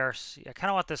it there. See, I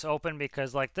kind of want this open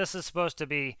because this is supposed to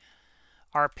be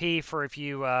RP for if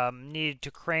you need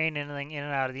to crane anything in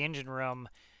and out of the engine room.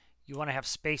 You want to have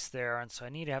space there, and so I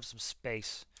need to have some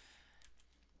space.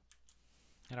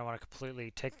 I don't want to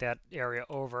completely take that area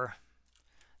over.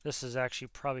 This is actually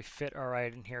probably fit all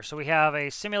right in here. So we have a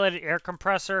simulated air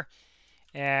compressor,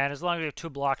 and as long as we have 2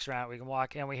 blocks around it, we can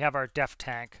walk. And we have our def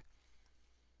tank.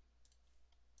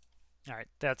 All right,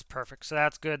 that's perfect. So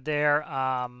that's good there.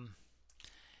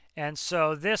 And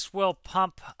so this will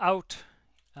pump out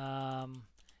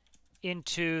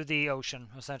into the ocean,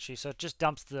 essentially. So it just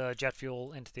dumps the jet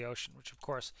fuel into the ocean, which, of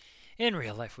course, in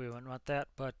real life we wouldn't want that.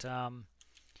 But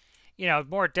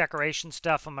more decoration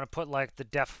stuff. I'm going to put the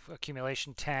def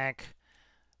accumulation tank.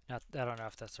 I don't know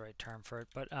if that's the right term for it,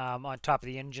 but on top of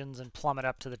the engines and plumb it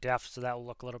up to the def, so that will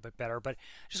look a little bit better. But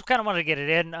just kind of wanted to get it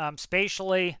in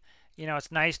spatially.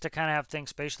 It's nice to kind of have things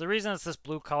spatial. The reason it's this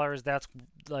blue color is that's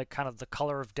kind of the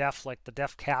color of def. The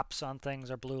def caps on things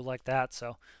are blue like that,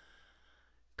 so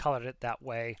colored it that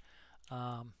way.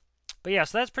 But yeah,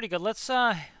 so that's pretty good. Let's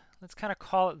kind of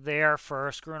call it there for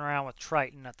screwing around with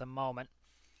Triton at the moment.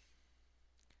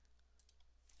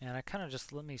 And I kind of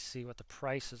just, let me see what the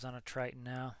price is on a Triton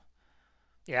now.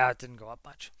 Yeah, it didn't go up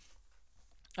much.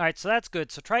 All right, so that's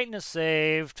good. So Triton is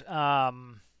saved.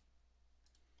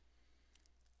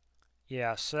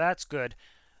 Yeah, so that's good.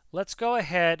 Let's go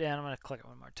ahead, and I'm going to click it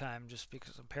one more time just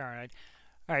because I'm paranoid.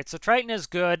 All right, so Triton is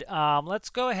good.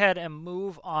 Let's go ahead and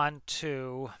move on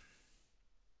to...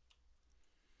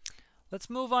 Let's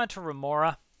move on to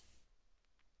Remora.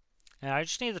 And I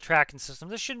just need the tracking system.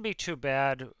 This shouldn't be too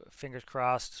bad. Fingers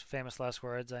crossed. Famous last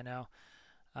words, I know.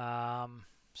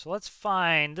 So let's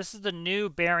find... This is the new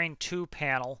bearing 2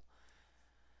 panel.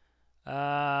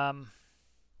 I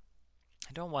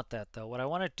don't want that, though. What I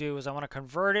want to do is I want to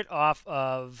convert it off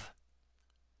of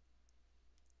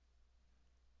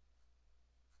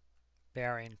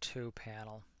bearing 2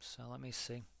 panel. So let me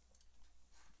see.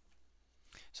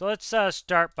 So let's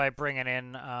start by bringing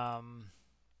in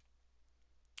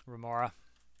Remora.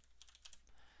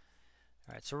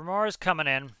 All right, so Remora's coming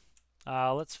in.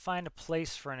 Let's find a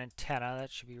place for an antenna.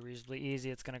 That should be reasonably easy.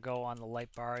 It's going to go on the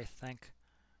light bar, I think.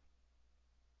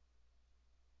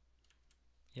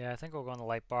 Yeah, I think we'll go on the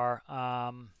light bar. I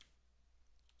don't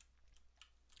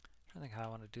think how I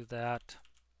want to do that.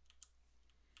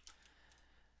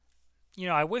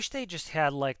 I wish they just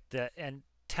had the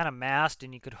antenna mast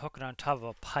and you could hook it on top of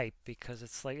a pipe, because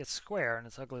it's it's square and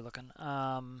it's ugly looking.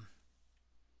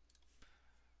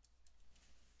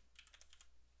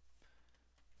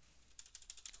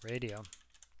 Radio.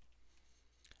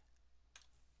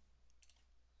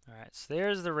 All right, so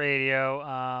there's the radio.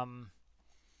 I'm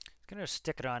gonna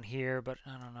stick it on here, but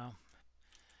I don't know.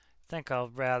 I think I'll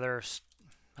rather.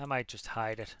 I might just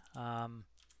hide it,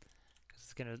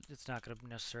 because it's not gonna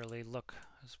necessarily look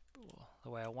the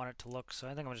way I want it to look. So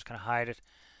I think I'm just gonna hide it.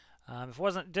 If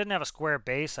it didn't have a square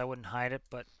base, I wouldn't hide it,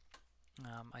 but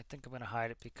I think I'm gonna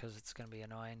hide it because it's gonna be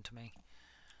annoying to me.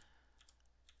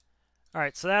 All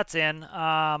right, so that's in.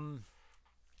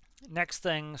 Next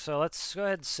thing, so let's go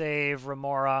ahead and save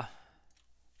Remora.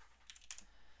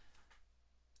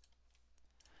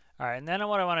 All right, and then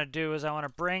what I want to do is I want to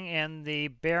bring in the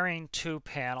bearing 2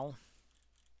 panel.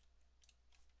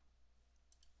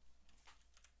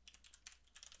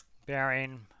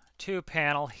 Bearing 2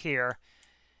 panel here.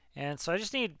 And so I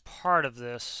just need part of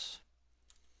this.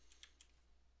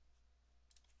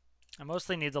 I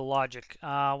mostly need the logic.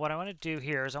 What I want to do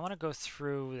here is I want to go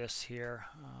through this here.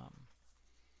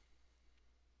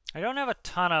 I don't have a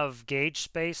ton of gauge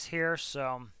space here, so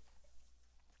I'm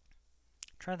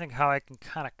trying to think how I can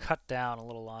kind of cut down a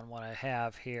little on what I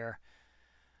have here.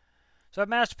 So I have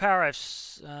master power.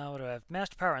 What do I have?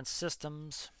 Master power and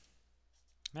systems.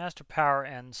 Master power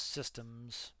and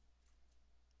systems.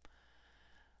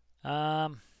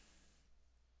 And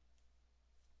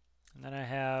then I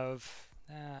have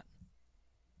that.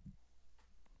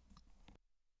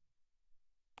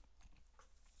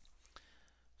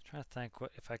 Trying to think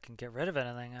if I can get rid of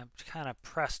anything. I'm kind of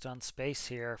pressed on space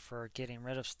here for getting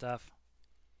rid of stuff.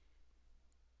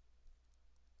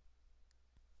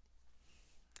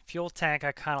 Fuel tank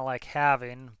I kind of like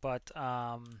having, but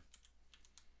trying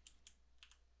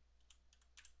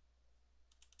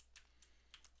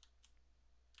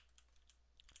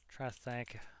to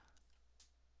think.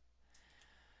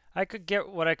 I could get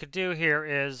what I could do here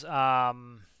is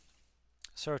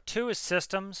so 2 is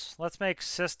systems. Let's make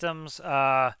systems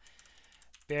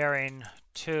bearing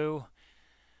 2.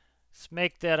 Let's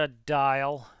make that a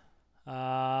dial.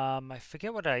 I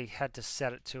forget what I had to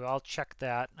set it to. I'll check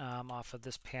that off of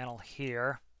this panel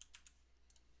here.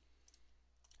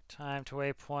 Time to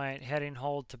waypoint, heading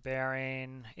hold to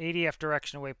bearing, ADF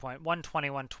direction to waypoint, 120,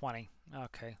 120.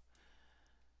 Okay.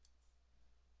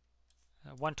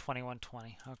 120,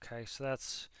 120. Okay, so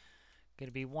that's going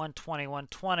to be 120,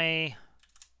 120.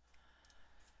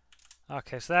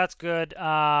 Okay, so that's good.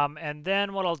 And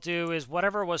then what I'll do is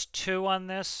whatever was 2 on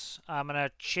this, I'm going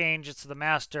to change it so the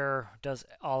master does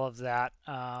all of that.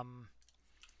 That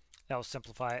will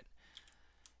simplify it.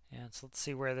 And so let's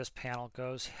see where this panel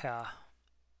goes. Yeah.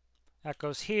 That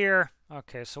goes here.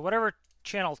 Okay, so whatever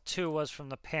channel 2 was from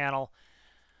the panel,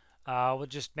 we'll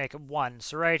just make it 1.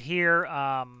 So right here,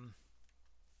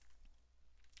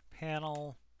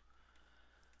 panel,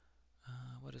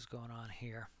 what is going on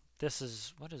here? This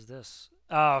is, what is this?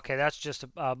 Oh, okay, that's just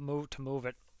a move to move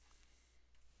it.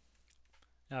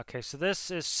 Okay, so this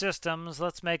is systems.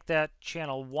 Let's make that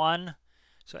channel 1.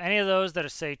 So any of those that are,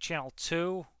 say, channel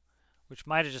 2, which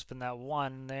might have just been that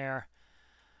 1 there.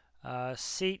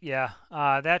 Seat, yeah,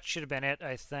 that should have been it,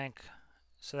 I think.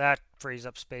 So that frees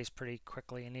up space pretty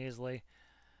quickly and easily.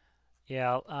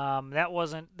 Yeah, that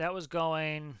was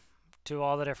going to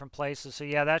all the different places. So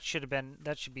yeah, that should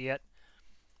be it.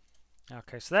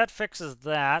 Okay, so that fixes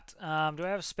that. Do I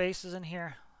have spaces in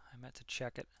here? I meant to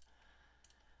check it.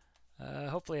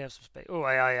 Hopefully I have some space. Oh,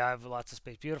 I have lots of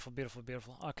space. Beautiful, beautiful,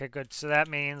 beautiful. Okay, good. So that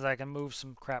means I can move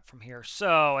some crap from here.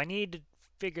 So I need to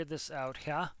figure this out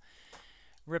here.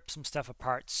 Rip some stuff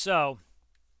apart. So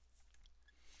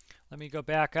let me go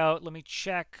back out. Let me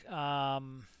check. It's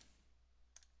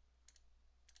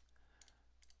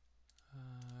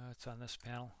on this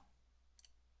panel.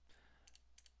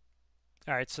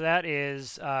 All right, so that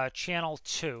is channel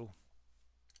 2.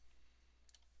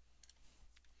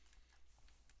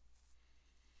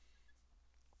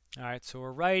 All right, so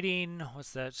we're writing,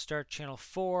 what's that? Start channel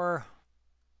 4.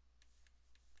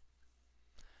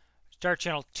 Start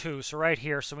channel 2, so right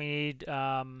here. So we need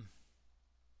a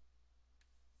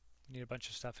bunch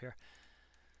of stuff here.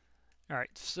 All right,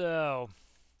 so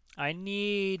I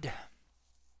need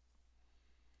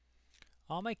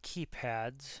all my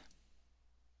keypads.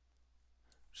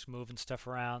 Just moving stuff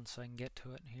around so I can get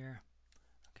to it here.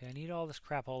 Okay, I need all this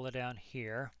crapola down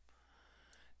here.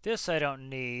 This I don't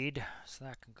need, so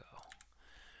that can go.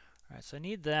 All right, so I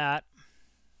need that.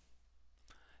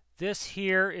 This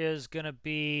here is going to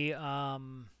be,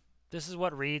 this is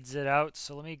what reads it out.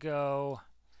 So let me go,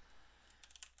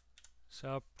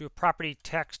 so do a property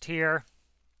text here.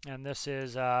 And this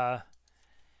is ADF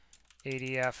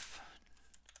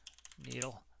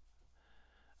needle.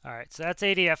 All right, so that's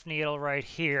ADF needle right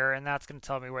here, and that's going to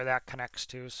tell me where that connects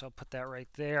to. So I'll put that right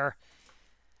there.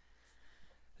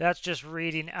 That's just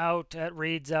reading out. That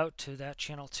reads out to that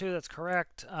channel 2. That's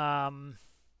correct.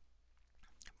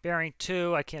 Bearing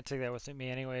 2, I can't take that with me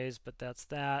anyways, but that's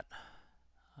that.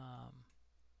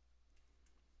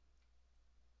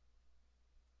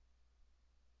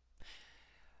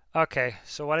 Okay,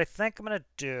 so what I think I'm going to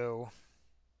do...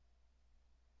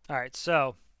 All right,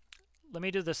 so let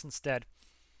me do this instead.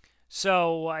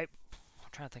 So I'm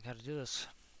trying to think how to do this.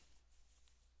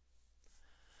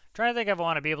 I'm trying to think if I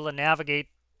want to be able to navigate.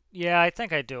 Yeah, I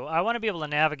think I do. I want to be able to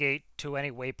navigate to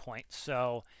any waypoint.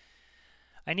 So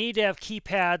I need to have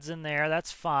keypads in there.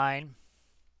 That's fine.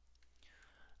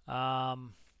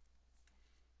 I'm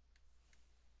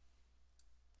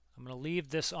going to leave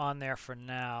this on there for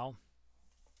now.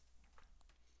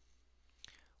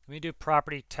 Let me do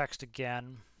property text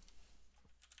again.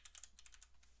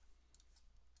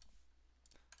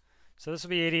 So this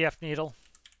will be ADF needle.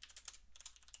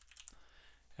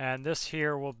 And this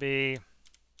here will be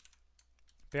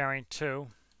bearing 2.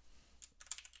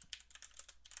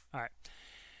 All right.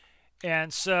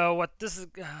 And so what this is,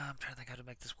 I'm trying to think how to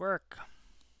make this work.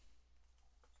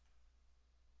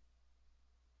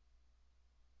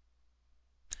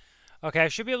 Okay, I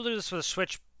should be able to do this with a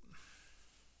switch.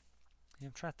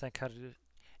 I'm trying to think how to do it.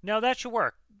 No, that should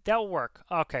work. That will work.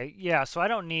 Okay, yeah, so I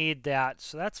don't need that,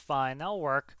 so that's fine. That'll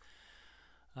work.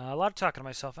 A lot of talking to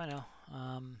myself, I know.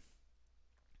 And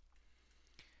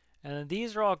then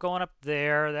these are all going up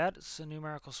there. That's a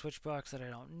numerical switch box that I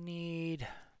don't need.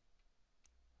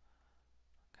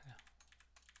 Okay.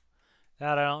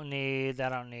 That I don't need.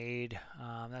 That I don't need.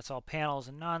 That's all panels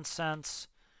and nonsense.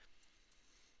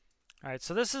 All right,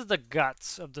 so this is the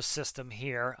guts of the system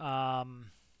here.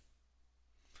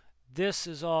 This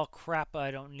is all crap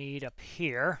I don't need up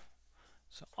here.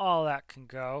 So all that can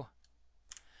go.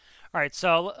 All right,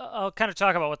 so I'll kind of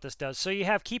talk about what this does. So you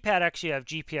have keypad X, you have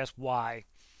GPS Y.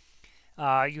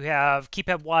 You have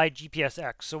keypad Y, GPS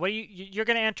X. So what you're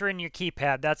going to enter in your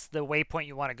keypad, that's the waypoint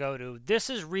you want to go to. This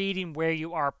is reading where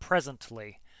you are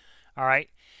presently. All right.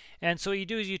 And so what you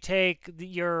do is you take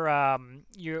your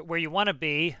where you want to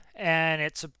be, and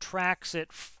it subtracts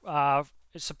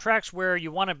where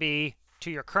you want to be to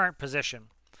your current position.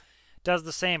 Does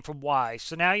the same for Y.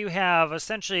 So now you have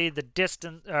essentially the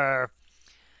distance,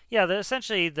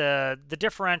 essentially the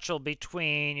differential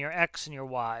between your X and your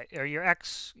Y, or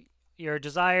your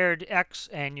desired X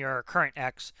and your current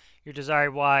X, your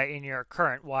desired Y and your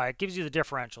current Y. It gives you the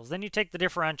differentials. Then you take the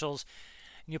differentials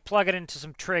and you plug it into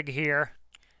some trig here,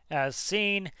 as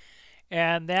seen,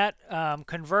 and that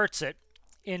converts it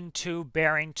into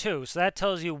bearing 2. So that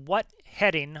tells you what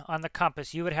heading on the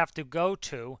compass you would have to go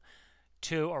to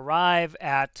arrive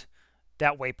at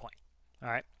that waypoint. All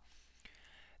right.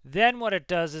 Then what it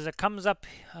does is it comes up,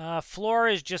 floor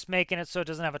is just making it so it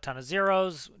doesn't have a ton of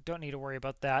zeros. Don't need to worry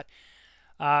about that.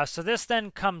 So this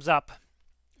then comes up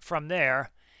from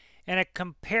there, and it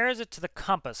compares it to the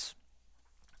compass.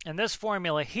 And this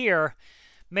formula here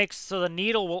makes so the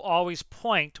needle will always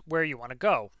point where you want to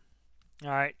go. All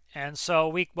right, and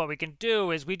so what we can do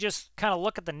is we just kind of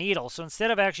look at the needle. So instead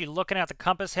of actually looking at the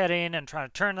compass heading and trying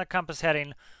to turn the compass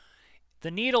heading, the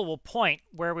needle will point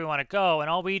where we want to go, and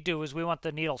all we do is we want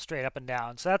the needle straight up and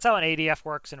down. So that's how an ADF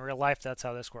works in real life. That's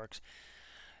how this works.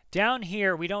 Down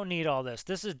here, we don't need all this.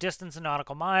 This is distance in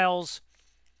nautical miles.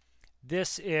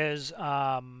 This is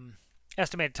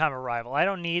estimated time of arrival. I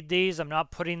don't need these. I'm not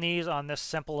putting these on this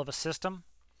simple of a system.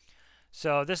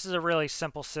 So this is a really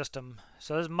simple system.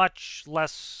 So this is much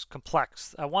less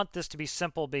complex. I want this to be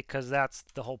simple because that's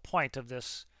the whole point of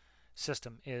this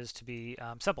system, is to be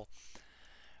simple.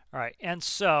 All right, and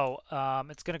so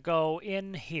it's going to go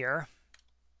in here.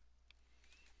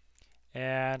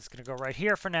 And it's going to go right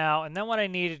here for now. And then what I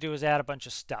need to do is add a bunch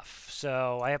of stuff.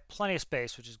 So I have plenty of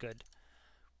space, which is good.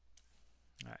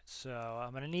 All right, so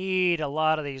I'm going to need a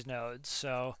lot of these nodes.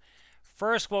 So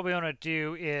first, what we want to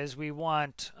do is we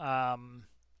want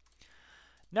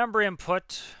number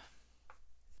input,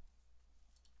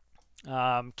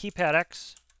 keypad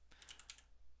X,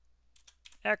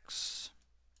 X.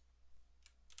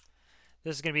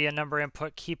 This is going to be a number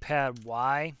input, keypad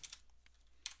Y.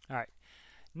 All right.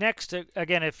 Next,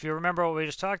 again, if you remember what we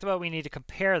just talked about, we need to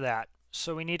compare that.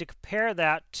 So we need to compare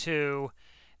that to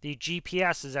the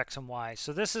GPS's X and Y.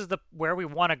 So this is where we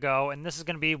want to go, and this is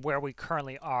going to be where we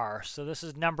currently are. So this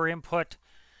is number input,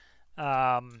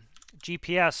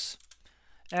 GPS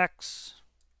X,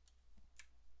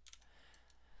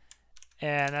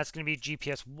 and that's going to be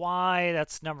GPS Y.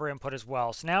 That's number input as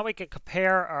well. So now we can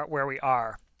compare where we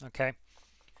are. Okay.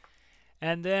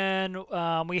 And then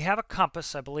we have a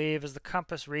compass, I believe. Is the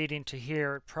compass reading to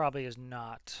here? It probably is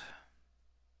not.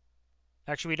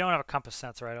 Actually, we don't have a compass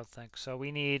sensor, I don't think. So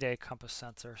we need a compass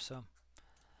sensor. So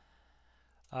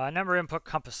number input,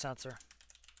 compass sensor.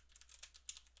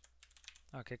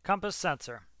 Okay, compass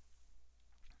sensor.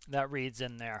 That reads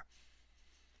in there.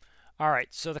 All right,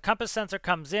 so the compass sensor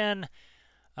comes in.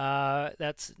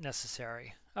 That's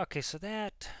necessary. Okay, so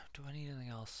that, do I need anything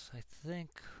else? I think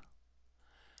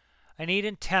I need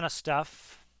antenna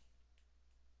stuff.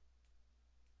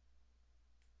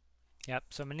 Yep,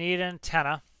 so I'm going to need an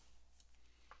antenna.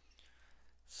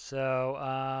 So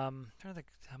I'm trying to think,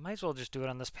 I might as well just do it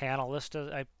on this panel.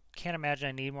 I can't imagine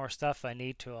I need more stuff. If I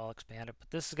need to, I'll expand it. But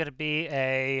this is going to be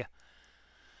a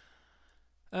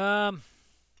no,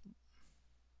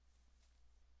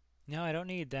 I don't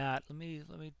need that. Let me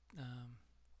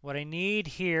what I need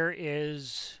here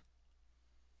is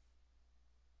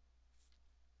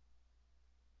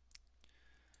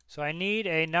so I need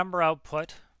a number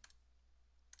output.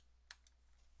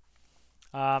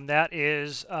 That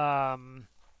is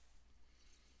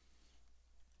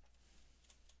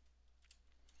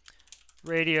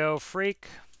radio freak,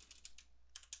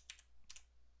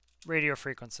 radio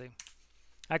frequency.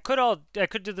 I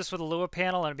could do this with a Lua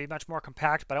panel and it'd be much more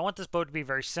compact, but I want this boat to be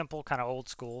very simple, kind of old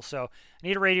school. So I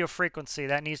need a radio frequency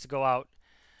that needs to go out.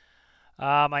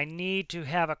 I need to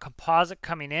have a composite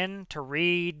coming in to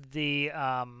read the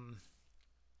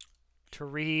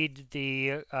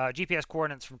GPS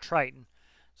coordinates from Triton.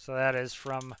 So that is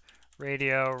from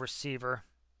radio receiver.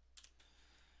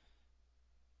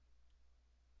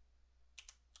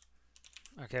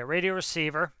 Okay, radio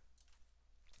receiver.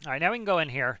 All right, now we can go in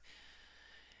here.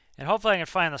 And hopefully I can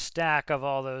find the stack of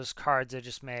all those cards I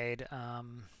just made. I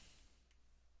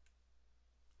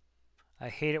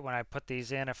hate it when I put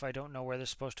these in if I don't know where they're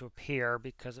supposed to appear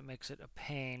because it makes it a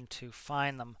pain to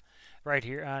find them. Right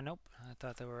here. Nope, I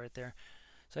thought they were right there.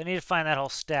 So I need to find that whole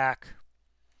stack.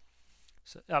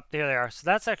 So there they are. So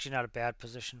that's actually not a bad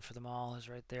position for them all, is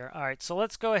right there. All right, so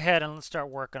let's go ahead and let's start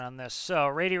working on this. So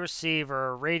radio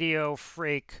receiver, radio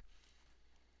freak,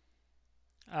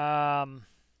 compass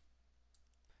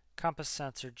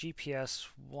sensor, GPS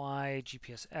Y,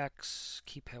 GPS X,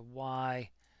 keypad Y,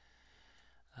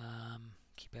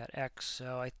 keypad X.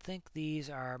 So I think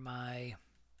these are my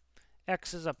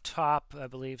X's up top, I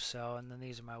believe so, and then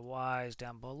these are my Y's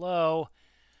down below.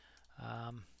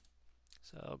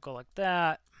 So go like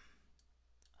that.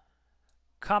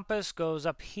 Compass goes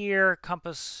up here.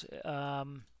 Compass,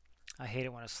 I hate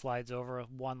it when it slides over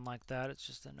one like that. It's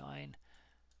just annoying.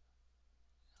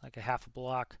 Like a half a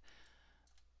block.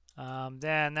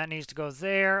 Then that needs to go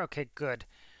there. Okay, good.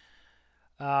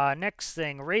 Next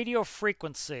thing, radio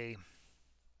frequency.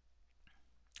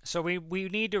 So we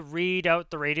need to read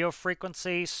out the radio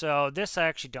frequency. So this I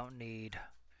actually don't need.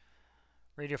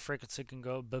 Radio frequency can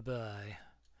go bye-bye.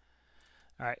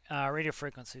 All right, radio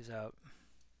frequency's out.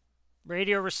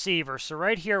 Radio receiver. So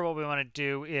right here what we want to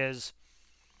do is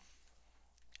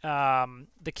the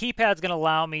keypad's going to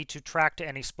allow me to track to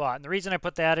any spot. And the reason I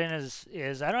put that in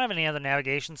is I don't have any other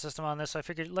navigation system on this, so I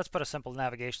figured let's put a simple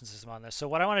navigation system on this. So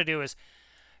what I want to do is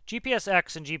GPS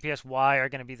X and GPS Y are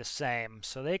going to be the same,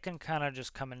 so they can kind of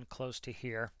just come in close to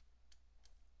here.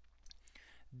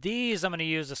 These I'm going to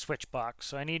use a switch box,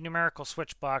 so I need numerical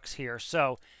switch box here.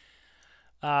 So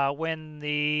when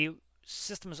the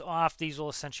system is off, these will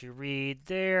essentially read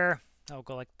there. I'll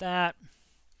go like that.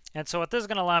 And so what this is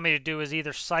going to allow me to do is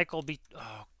either cycle this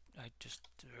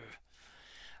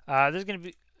is going to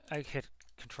be, I hit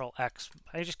Control X.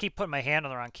 I just keep putting my hand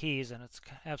on the wrong keys and it's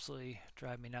absolutely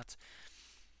driving me nuts.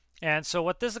 And so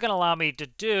what this is going to allow me to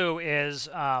do is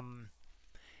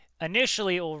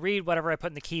initially it will read whatever I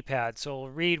put in the keypad. So it will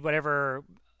read whatever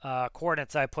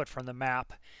coordinates I put from the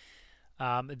map.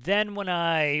 Then when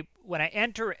I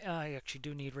enter, I actually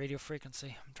do need radio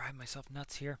frequency. I'm driving myself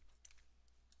nuts here.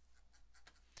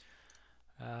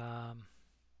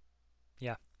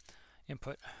 Yeah,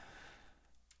 input.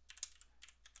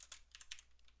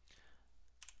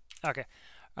 Okay,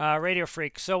 radio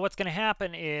freak. So what's going to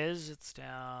happen is it's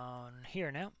down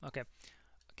here now. Okay,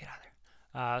 get out of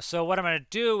there. So what I'm going to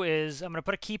do is I'm going to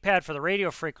put a keypad for the radio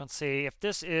frequency. If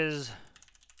this is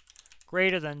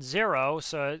greater than 0,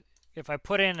 so if I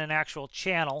put in an actual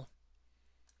channel,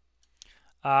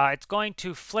 it's going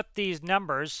to flip these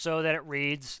numbers so that it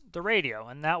reads the radio.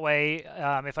 And that way,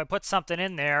 if I put something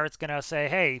in there, it's going to say,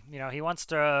 hey, you know, he wants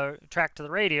to track to the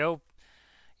radio,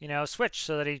 you know, switch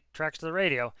so that he tracks to the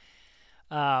radio.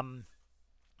 And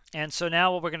so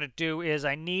now what we're going to do is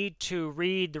I need to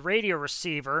read the radio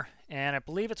receiver, and I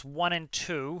believe it's 1 and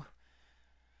 2.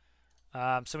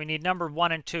 So we need number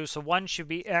 1 and 2. So 1 should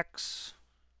be X,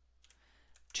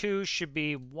 2 should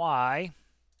be Y.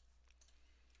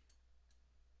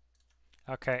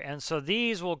 Okay, and so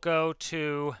these will go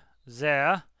to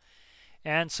there.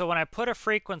 And so when I put a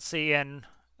frequency in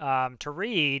to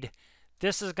read,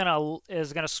 this is gonna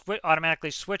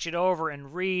automatically switch it over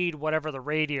and read whatever the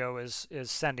radio is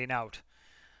sending out.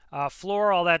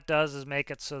 Floor, all that does is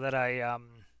make it so that it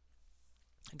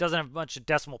doesn't have a bunch of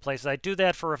decimal places. I do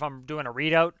that for if I'm doing a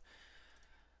readout.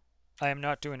 I am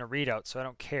not doing a readout, so I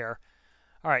don't care.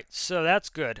 All right, so that's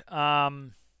good.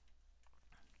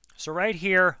 So right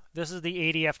here, this is the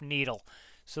ADF needle.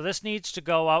 So this needs to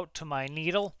go out to my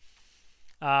needle.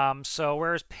 So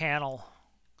where's panel?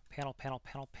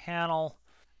 Panel.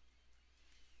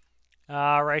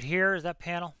 Right here, is that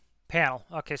panel? Panel.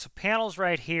 Okay, so panel's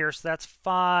right here, so that's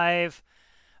 5.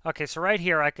 Okay, so right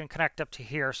here I can connect up to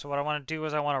here. So what I want to do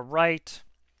is I want to write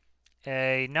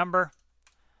a number.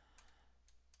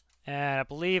 And I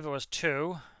believe it was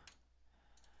 2.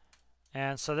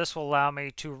 And so this will allow me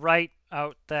to write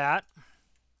out that.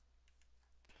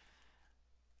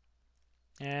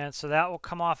 And so that will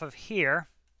come off of here.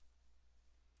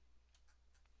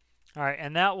 All right,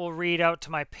 and that will read out to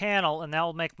my panel, and that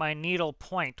will make my needle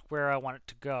point where I want it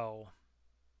to go.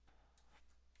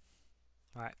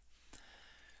 All right.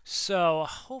 So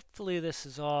hopefully this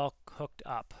is all hooked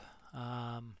up.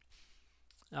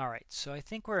 All right, so I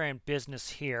think we're in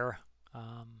business here.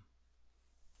 All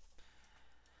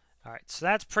right, so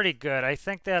that's pretty good. I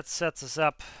think that sets us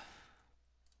up.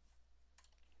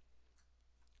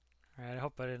 All right, I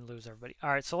hope I didn't lose everybody. All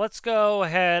right, so let's go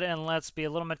ahead and let's be a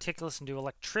little meticulous and do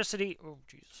electricity. Oh,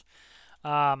 Jesus.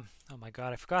 Oh my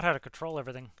God, I forgot how to control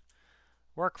everything.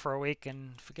 Work for a week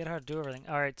and forget how to do everything.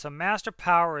 All right, so master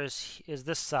power is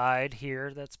this side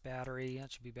here. That's battery.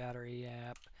 That should be battery.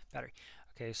 Yep, battery.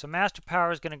 Okay, so master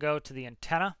power is going to go to the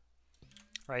antenna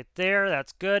right there.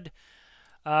 That's good.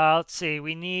 Let's see.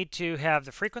 We need to have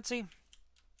the frequency.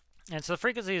 And so the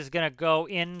frequency is going to go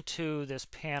into this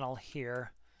panel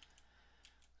here.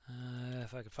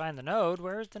 If I could find the node,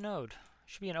 where is the node?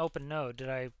 Should be an open node. Did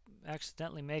I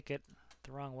accidentally make it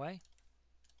the wrong way?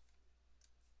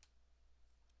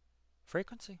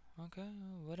 Frequency. Okay,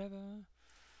 whatever.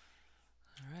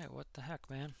 All right, what the heck,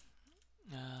 man?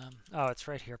 Oh, it's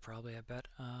right here probably, I bet.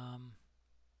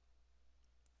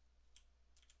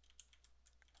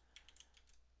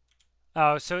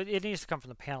 Oh, so it needs to come from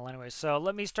the panel anyway. So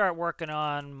let me start working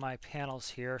on my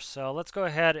panels here. So let's go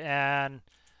ahead and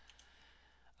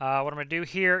what I'm going to do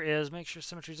here is make sure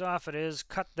symmetry's off. It is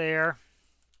cut there.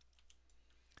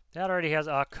 That already has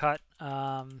a cut.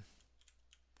 That's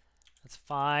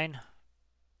fine.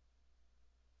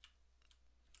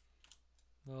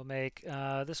 We'll make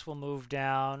this will move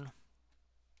down.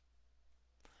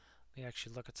 Let me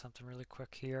actually look at something really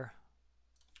quick here.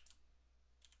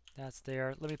 That's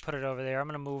there. Let me put it over there. I'm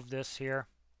going to move this here.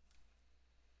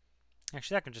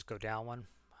 Actually, that can just go down one.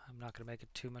 I'm not going to make it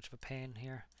too much of a pain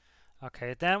here.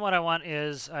 Okay, then what I want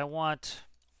is I want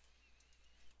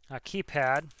a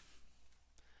keypad.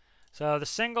 So the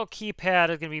single keypad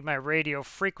is going to be my radio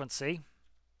frequency.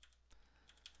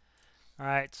 All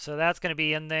right, so that's going to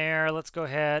be in there. Let's go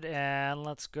ahead and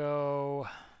let's go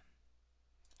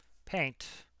paint.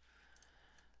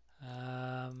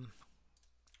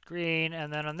 Green,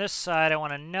 and then on this side I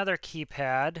want another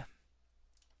keypad.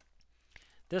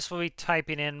 This will be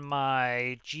typing in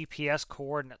my GPS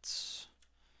coordinates.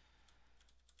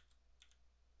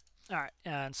 All right,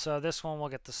 and so this one will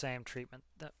get the same treatment.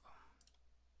 Okay,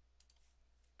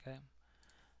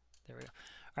 there we go.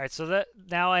 All right, so that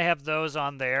now I have those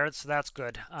on there, so that's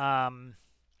good. And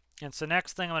so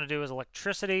next thing I'm going to do is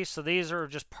electricity. So these are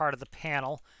just part of the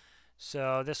panel.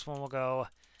 So this one will go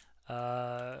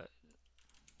to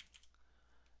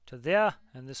there,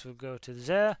 and this would go to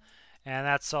there, and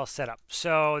that's all set up.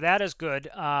 So that is good.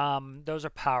 Those are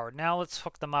powered. Now let's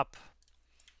hook them up.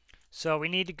 So we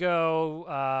need to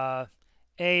go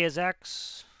A is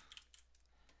X,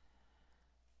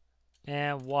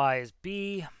 and Y is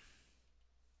B.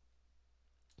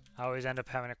 I always end up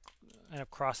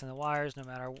crossing the wires no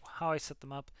matter how I set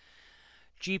them up.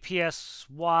 GPS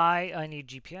Y, I need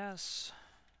GPS.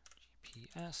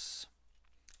 GPS,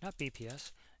 not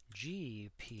BPS.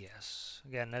 GPS.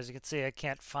 Again, as you can see, I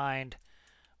can't find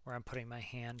where I'm putting my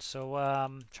hand. So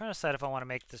I'm trying to decide if I want to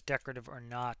make this decorative or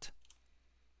not.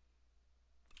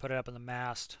 Put it up in the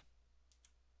mast.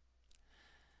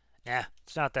 Nah,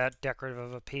 it's not that decorative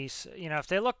of a piece. You know, if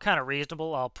they look kind of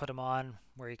reasonable, I'll put them on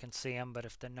where you can see them. But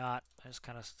if they're not, I just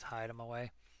kind of hide them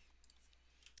away.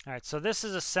 All right, so this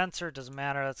is a sensor. It doesn't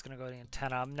matter. That's going to go to the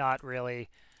antenna. I'm not really...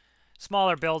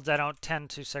 Smaller builds, I don't tend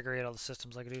to segregate all the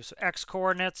systems like I do. So X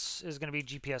coordinates is going to be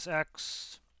GPS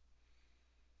X.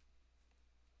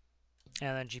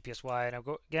 And then GPS Y. And I'll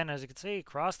go, again, as you can see,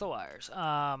 across the wires.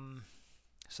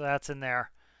 So that's in there.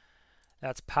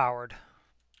 That's powered.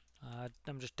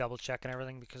 I'm just double checking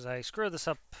everything because I screwed this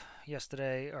up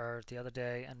yesterday or the other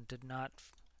day and did not,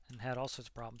 and had all sorts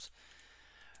of problems.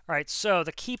 All right, so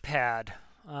the keypad.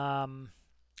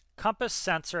 Compass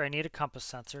sensor. I need a compass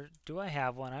sensor. Do I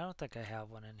have one? I don't think I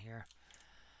have one in here.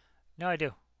 No, I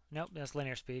do. Nope, that's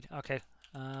linear speed. Okay,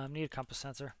 need a compass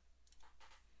sensor.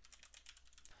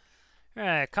 All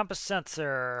right, compass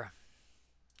sensor.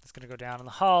 It's going to go down in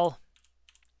the hull.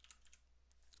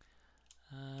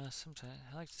 Sometimes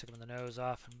I like to stick them in the nose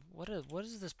off. And what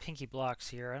is this pinky blocks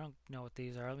here? I don't know what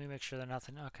these are. Let me make sure they're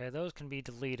nothing. Okay, those can be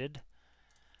deleted.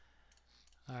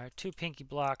 All right, 2 pinky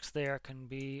blocks there can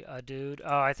be a dude.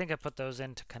 Oh, I think I put those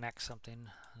in to connect something.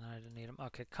 I didn't need them.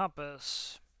 Okay,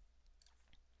 compass.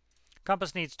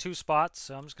 Compass needs 2 spots,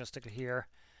 so I'm just going to stick it here.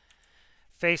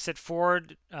 Face it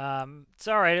forward. It's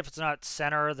all right if it's not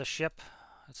center of the ship.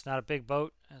 It's not a big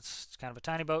boat. It's kind of a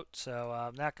tiny boat,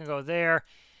 so that can go there.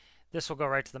 This will go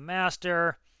right to the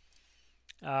master.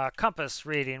 compass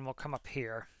reading will come up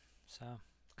here. So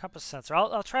compass sensor.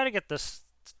 I'll try to get this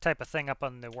type of thing up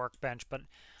on the workbench, but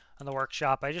on the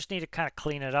workshop, I just need to kind of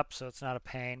clean it up so it's not a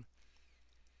pain.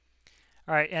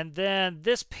 All right, and then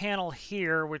this panel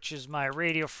here, which is my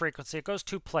radio frequency, it goes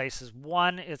two places.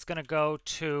 One, it's going to go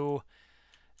to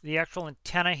the actual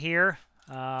antenna here.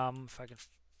 If I can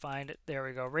find it, there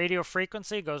we go. Radio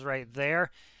frequency goes right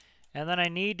there. And then I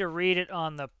need to read it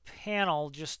on the panel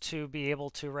just to be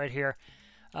able to right here.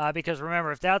 Because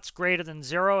remember, if that's greater than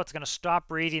 0, it's going to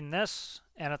stop reading this,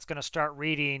 and it's going to start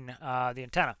reading the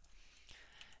antenna.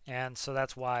 And so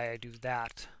that's why I do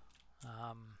that.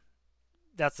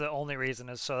 That's the only reason,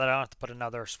 is so that I don't have to put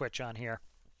another switch on here.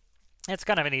 It's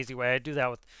kind of an easy way. I do that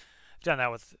with, I've done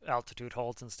that with altitude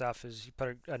holds and stuff. Is you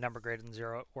put a number greater than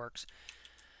 0, it works.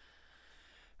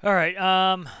 All right.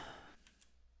 I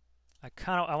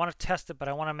want to test it, but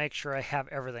I want to make sure I have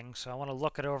everything. So I want to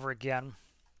look it over again,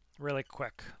 really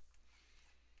quick.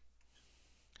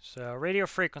 So radio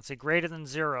frequency greater than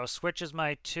 0 switches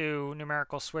my two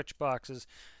numerical switch boxes.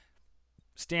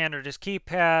 Standard is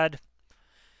keypad.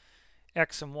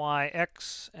 X and Y,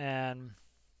 X, and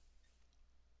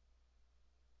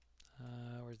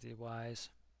where's the Y's?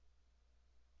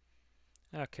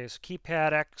 Okay, so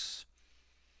keypad X,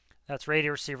 that's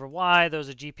radio receiver Y, those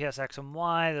are GPS X and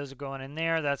Y, those are going in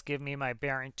there. That's giving me my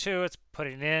bearing 2, it's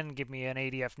putting it in, give me an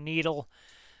ADF needle.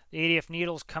 The ADF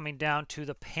needle is coming down to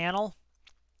the panel.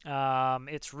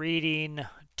 It's reading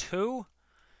 2.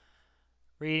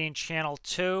 Reading channel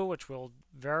 2, which we'll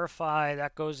verify.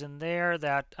 That goes in there.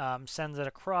 That sends it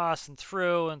across and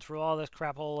through all this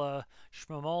crapola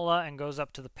shmamola and goes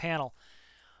up to the panel.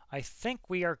 I think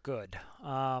we are good.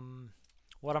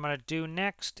 What I'm going to do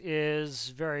next is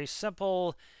very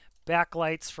simple.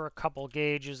 Backlights for a couple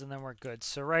gauges, and then we're good.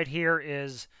 So right here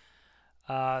is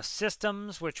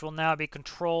systems, which will now be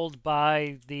controlled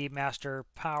by the master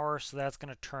power. So that's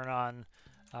going to turn on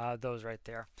those right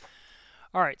there.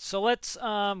 All right, so let's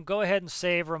go ahead and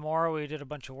save Remora. We did a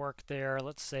bunch of work there.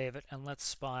 Let's save it, and let's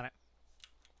spawn it.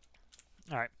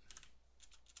 All right.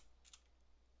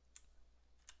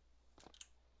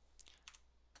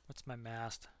 What's my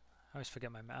mast? I always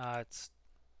forget my mast.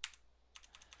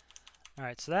 All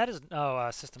right, so that is,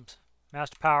 systems.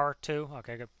 Master power 2.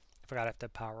 Okay, good. I forgot I have to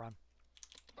have power on.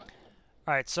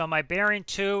 All right, so my bearing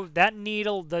 2, that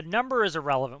needle, the number is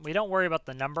irrelevant. We don't worry about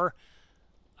the number.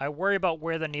 I worry about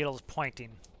where the needle is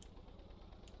pointing.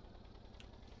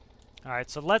 All right,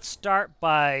 so let's start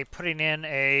by putting in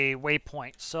a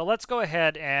waypoint. So let's go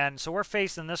ahead and, so we're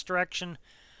facing this direction.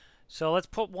 So let's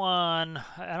put one,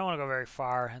 I don't want to go very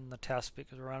far in the test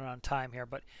because we're running on time here,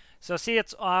 but so see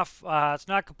it's off, it's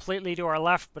not completely to our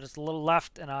left, but it's a little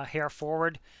left and a hair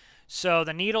forward. So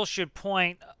the needle should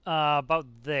point about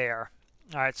there.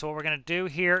 All right, so what we're going to do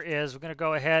here is we're going to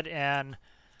go ahead and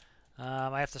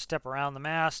I have to step around the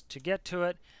mast to get to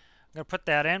it. I'm going to put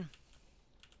that in.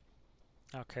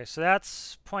 Okay, so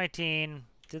that's pointing.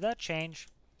 Did that change?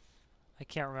 I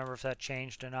can't remember if that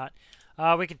changed or not.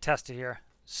 We can test it here.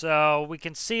 So we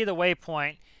can see the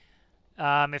waypoint.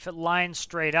 If it lines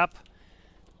straight up,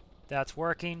 that's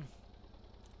working.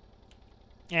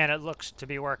 And it looks to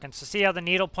be working. So see how the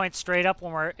needle points straight up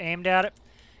when we're aimed at it?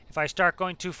 If I start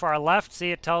going too far left,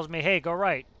 see it tells me, hey, go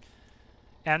right.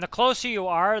 And the closer you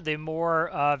are, the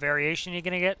more variation you're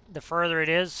going to get, the further it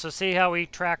is. So see how we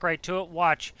track right to it?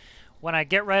 Watch. When I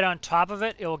get right on top of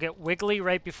it, it will get wiggly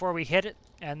right before we hit it,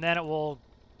 and then it will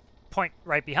point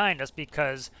right behind us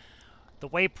because the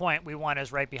waypoint we want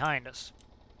is right behind us.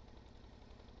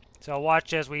 So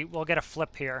watch as we'll get a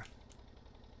flip here.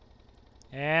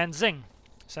 And zing.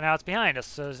 So now it's behind us.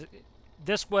 So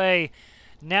this way,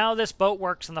 now this boat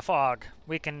works in the fog.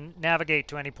 We can navigate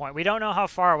to any point. We don't know how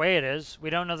far away it is. We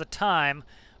don't know the time.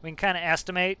 We can kind of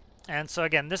estimate. And so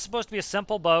again, this is supposed to be a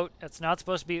simple boat. It's not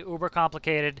supposed to be uber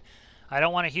complicated. I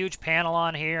don't want a huge panel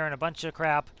on here and a bunch of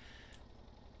crap.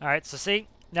 All right, so see?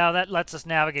 Now that lets us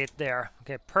navigate there.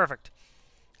 Okay, perfect.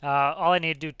 All I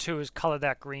need to do too is color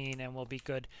that green and we'll be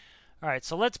good. All right,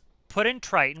 so let's put in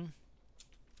Triton.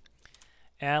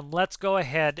 And let's go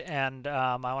ahead and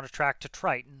I want to track to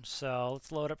Triton. So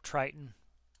let's load up Triton.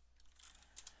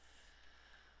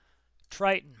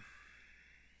 Triton.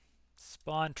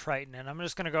 Spawn Triton. And I'm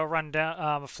just going to go run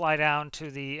down, fly down to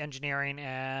the engineering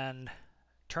and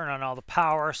turn on all the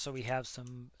power so we have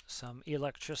some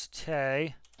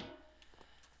electricity.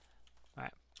 All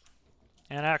right.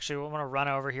 And actually, we want to run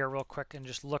over here real quick and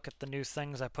just look at the new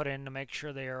things I put in to make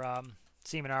sure they're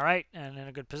seeming all right and in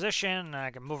a good position. And I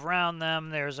can move around them.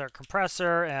 There's our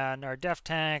compressor and our def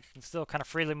tank. Can still kind of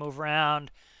freely move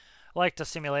around. I like to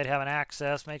simulate having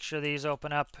access, make sure these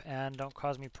open up and don't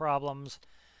cause me problems.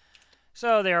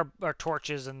 So there are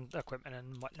torches and equipment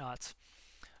and whatnots.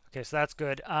 Okay, so that's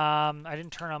good. I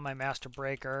didn't turn on my master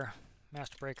breaker.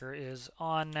 Master breaker is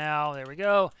on now. There we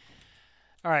go.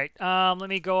 All right, let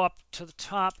me go up to the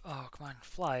top. Oh, come on,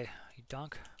 fly, you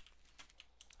dunk.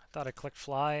 I thought I clicked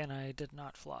fly and I did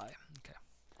not fly. Okay.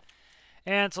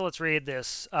 And so let's read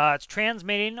this. It's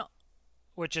transmitting,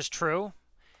 which is true.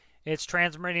 It's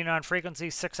transmitting on frequency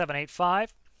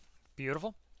 6785.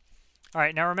 Beautiful. All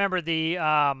right, now remember the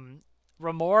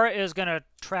remora is going to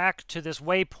track to this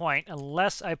waypoint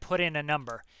unless I put in a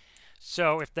number.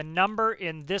 So if the number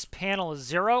in this panel is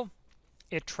 0,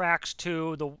 it tracks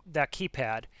to that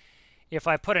keypad. If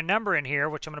I put a number in here,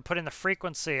 which I'm going to put in the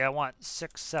frequency, I want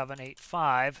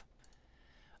 6785.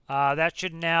 That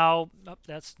should now, oh,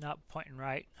 that's not pointing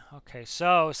right. Okay,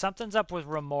 so something's up with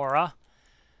remora.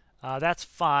 That's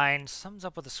fine. Something's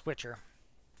up with the switcher.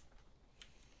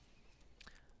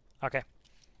 Okay,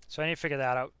 so I need to figure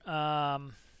that out.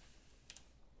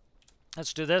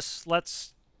 Let's do this.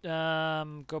 Let's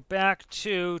go back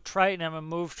to Triton. I'm going to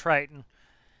move Triton.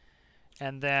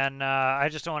 And then I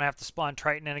just don't want to have to spawn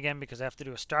Triton in again because I have to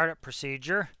do a startup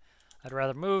procedure. I'd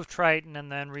rather move Triton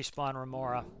and then respawn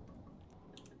remora.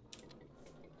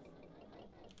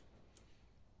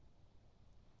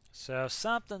 So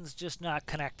something's just not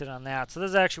connected on that. So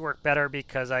this actually worked better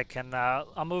because I can,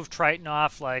 I'll move Triton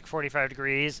off like 45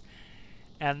 degrees.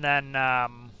 And then,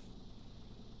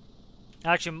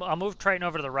 actually I'll move Triton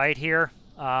over to the right here.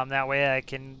 That way I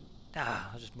can,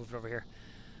 I'll just move it over here.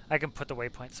 I can put the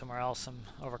waypoint somewhere else. I'm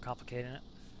overcomplicating it.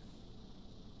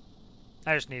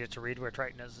 I just needed to read where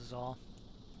Triton is all.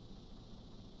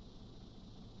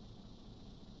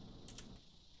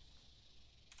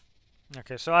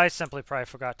 Okay, so I simply probably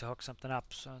forgot to hook something up,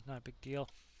 so it's not a big deal.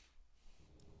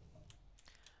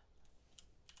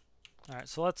 Alright,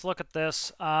 so let's look at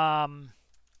this.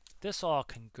 This all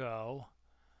can go.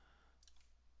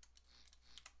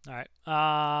 Alright,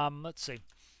 let's see.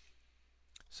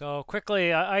 So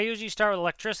quickly, I usually start with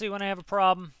electricity when I have a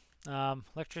problem.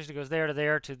 Electricity goes there to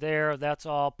there to there. That's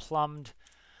all plumbed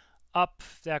up.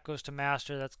 That goes to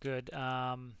master. That's good.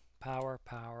 Power,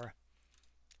 power,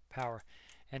 power.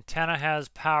 Antenna has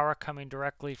power coming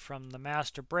directly from the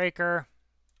master breaker.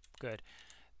 Good.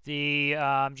 The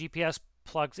GPS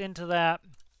plugs into that.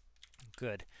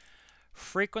 Good.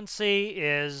 Frequency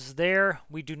is there.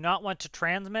 We do not want to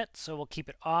transmit, so we'll keep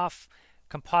it off.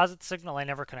 Composite signal, I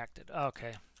never connected.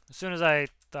 Okay. As soon as I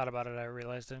thought about it, I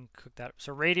realized I didn't cook that up.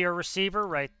 So radio receiver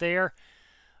right there.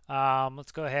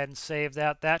 Let's go ahead and save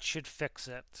that. That should fix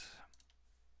it.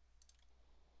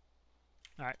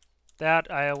 All right.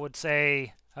 That, I would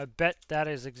say, I bet that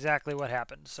is exactly what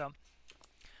happened. So,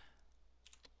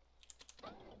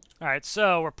 all right,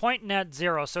 so we're pointing at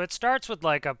 0. So it starts with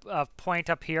like a point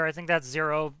up here. I think that's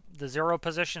 0. The 0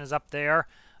 position is up there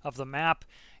of the map.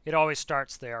 It always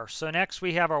starts there. So next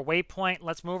we have our waypoint.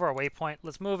 Let's move our waypoint.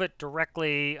 Let's move it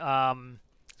directly. Let's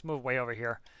move way over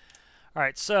here. All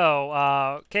right, so,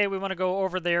 okay, we want to go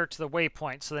over there to the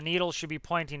waypoint. So the needle should be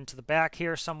pointing to the back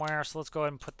here somewhere. So let's go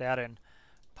ahead and put that in.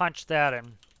 Punch that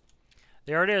in.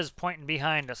 There it is, pointing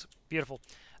behind us. Beautiful.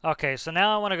 Okay, so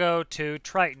now I want to go to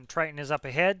Triton. Triton is up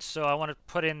ahead, so I want to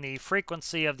put in the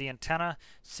frequency of the antenna,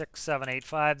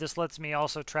 6785. This lets me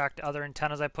also track other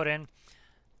antennas I put in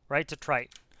right to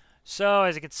Triton. So,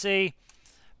 as you can see,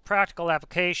 practical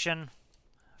application,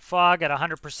 fog at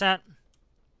 100%.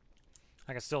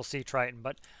 I can still see Triton,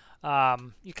 but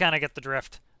you kind of get the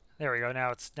drift. There we go. Now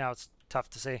it's tough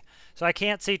to see. So I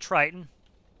can't see Triton.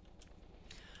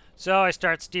 So I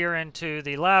start steering to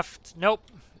the left. Nope.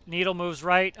 Needle moves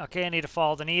right. Okay, I need to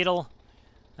follow the needle.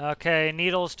 Okay,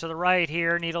 needles to the right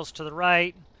here. Needles to the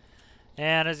right.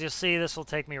 And as you'll see, this will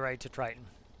take me right to Triton.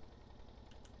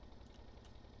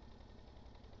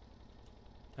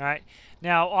 All right.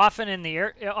 Now,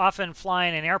 often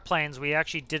flying in airplanes, we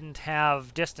actually didn't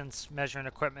have distance measuring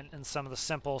equipment in some of the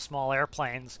simple small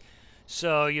airplanes.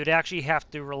 So you'd actually have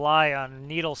to rely on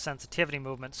needle sensitivity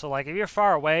movement. So like if you're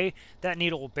far away, that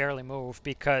needle will barely move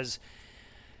because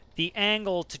the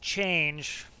angle to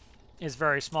change is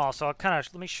very small. So I'll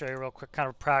let me show you real quick, kind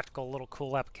of a practical little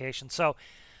cool application. So,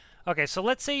 okay, so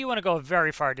let's say you want to go a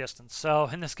very far distance. So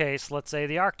in this case, let's say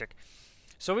the Arctic.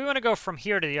 So we want to go from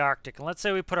here to the Arctic. And let's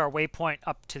say we put our waypoint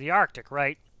up to the Arctic,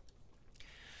 right?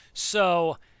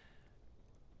 So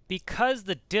because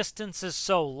the distance is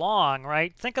so long,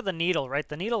 right? Think of the needle, right?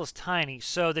 The needle is tiny.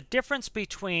 So the difference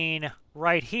between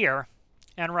right here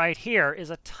and right here is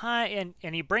a tiny,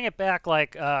 and you bring it back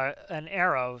like an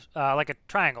arrow, like a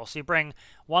triangle. So you bring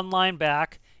one line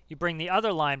back, you bring the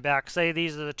other line back. Say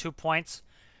these are the 2 points.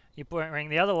 You bring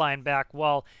the other line back.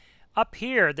 Well, up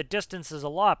here, the distance is a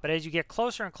lot, but as you get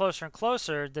closer and closer and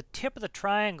closer, the tip of the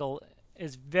triangle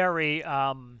is very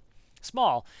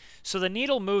small. So the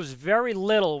needle moves very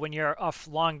little when you're a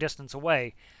long distance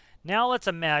away. Now let's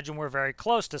imagine we're very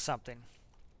close to something.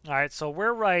 All right, so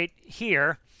we're right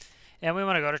here, and we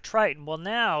want to go to Triton. Well,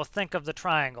 now think of the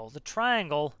triangle. The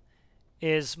triangle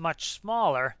is much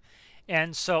smaller,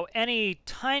 and so any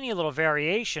tiny little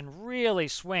variation really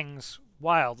swings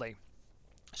wildly.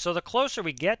 So the closer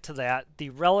we get to that, the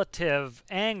relative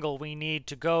angle we need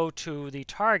to go to the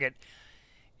target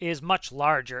is much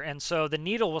larger, and so the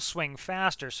needle will swing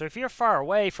faster. So if you're far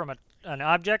away from an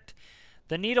object,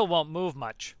 the needle won't move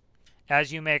much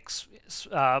as you make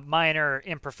minor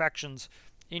imperfections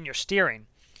in your steering.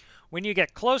 When you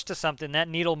get close to something, that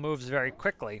needle moves very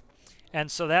quickly, and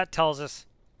so that tells us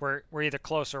we're either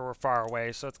close or we're far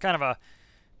away. So it's kind of a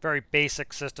very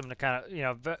basic system to kind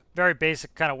of, very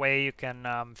basic kind of way you can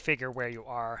figure where you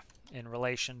are in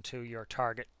relation to your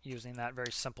target using that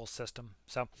very simple system.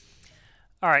 So,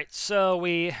 all right, so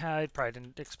I probably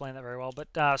didn't explain that very well,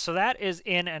 but so that is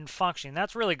in and functioning.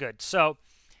 That's really good. So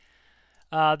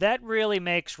that really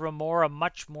makes Remora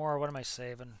much more, what am I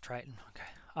saving? Triton,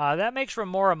 okay. That makes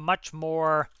Remora much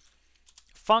more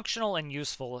functional and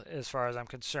useful as far as I'm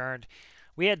concerned.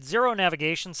 We had 0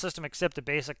 navigation system except a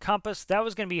basic compass. That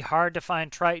was going to be hard to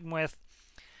find Triton with.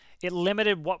 It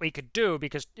limited what we could do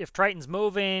because if Triton's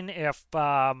moving, if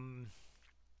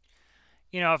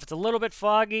if it's a little bit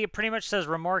foggy, it pretty much says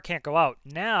Remora can't go out.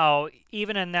 Now,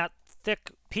 even in that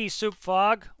thick pea soup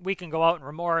fog, we can go out in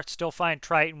Remora, still find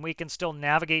Triton. We can still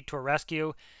navigate to a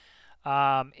rescue.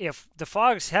 If the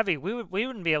fog's heavy, we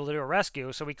wouldn't be able to do a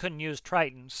rescue, so we couldn't use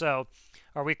Triton.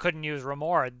 Or we couldn't use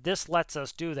Remora. This lets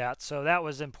us do that, so that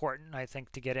was important, I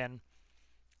think, to get in.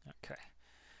 Okay.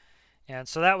 And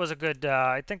so that was a good,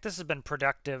 I think this has been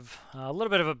productive. A little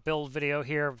bit of a build video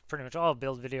here, pretty much all a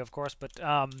build video, of course, but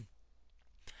I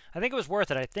think it was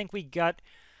worth it. I think we got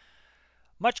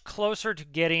much closer to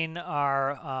getting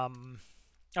our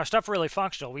stuff really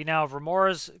functional. We now have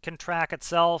Remora's can track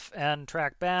itself and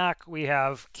track back. We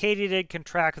have Katydid can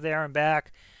track there and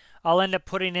back. I'll end up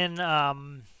putting in a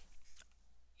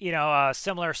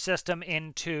similar system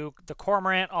into the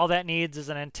Cormorant. All that needs is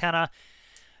an antenna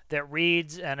that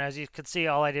reads, and as you can see,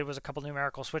 all I did was a couple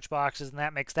numerical switch boxes, and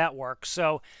that makes that work.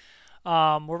 So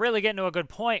we're really getting to a good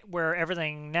point where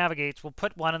everything navigates. We'll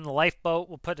put one in the lifeboat.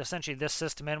 We'll put essentially this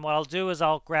system in. What I'll do is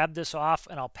I'll grab this off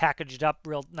and I'll package it up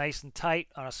real nice and tight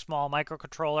on a small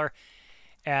microcontroller,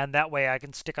 and that way I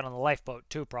can stick it on the lifeboat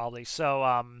too, probably.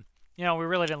 So we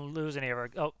really didn't lose any of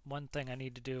our... Oh, one thing I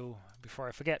need to do before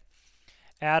I forget.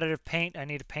 Additive paint. I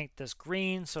need to paint this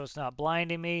green so it's not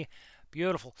blinding me.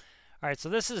 Beautiful. All right, so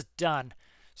this is done.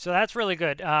 So that's really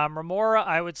good. Remora,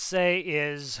 I would say,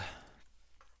 is...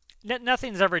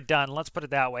 Nothing's ever done. Let's put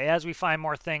it that way. As we find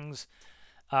more things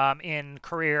in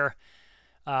career,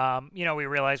 we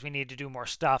realize we need to do more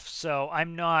stuff. So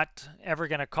I'm not ever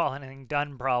going to call anything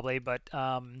done, probably, but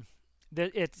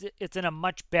it's in a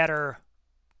much better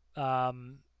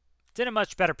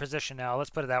position now.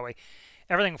 Let's put it that way.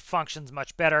 Everything functions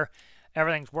much better.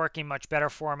 Everything's working much better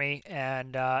for me,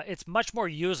 and it's much more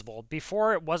usable.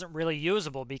 Before, it wasn't really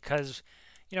usable because,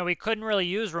 we couldn't really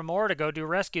use Remora to go do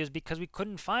rescues because we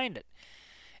couldn't find it.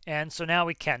 And so now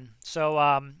we can. So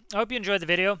I hope you enjoyed the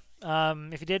video.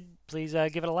 If you did, please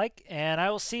give it a like, and I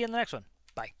will see you in the next one.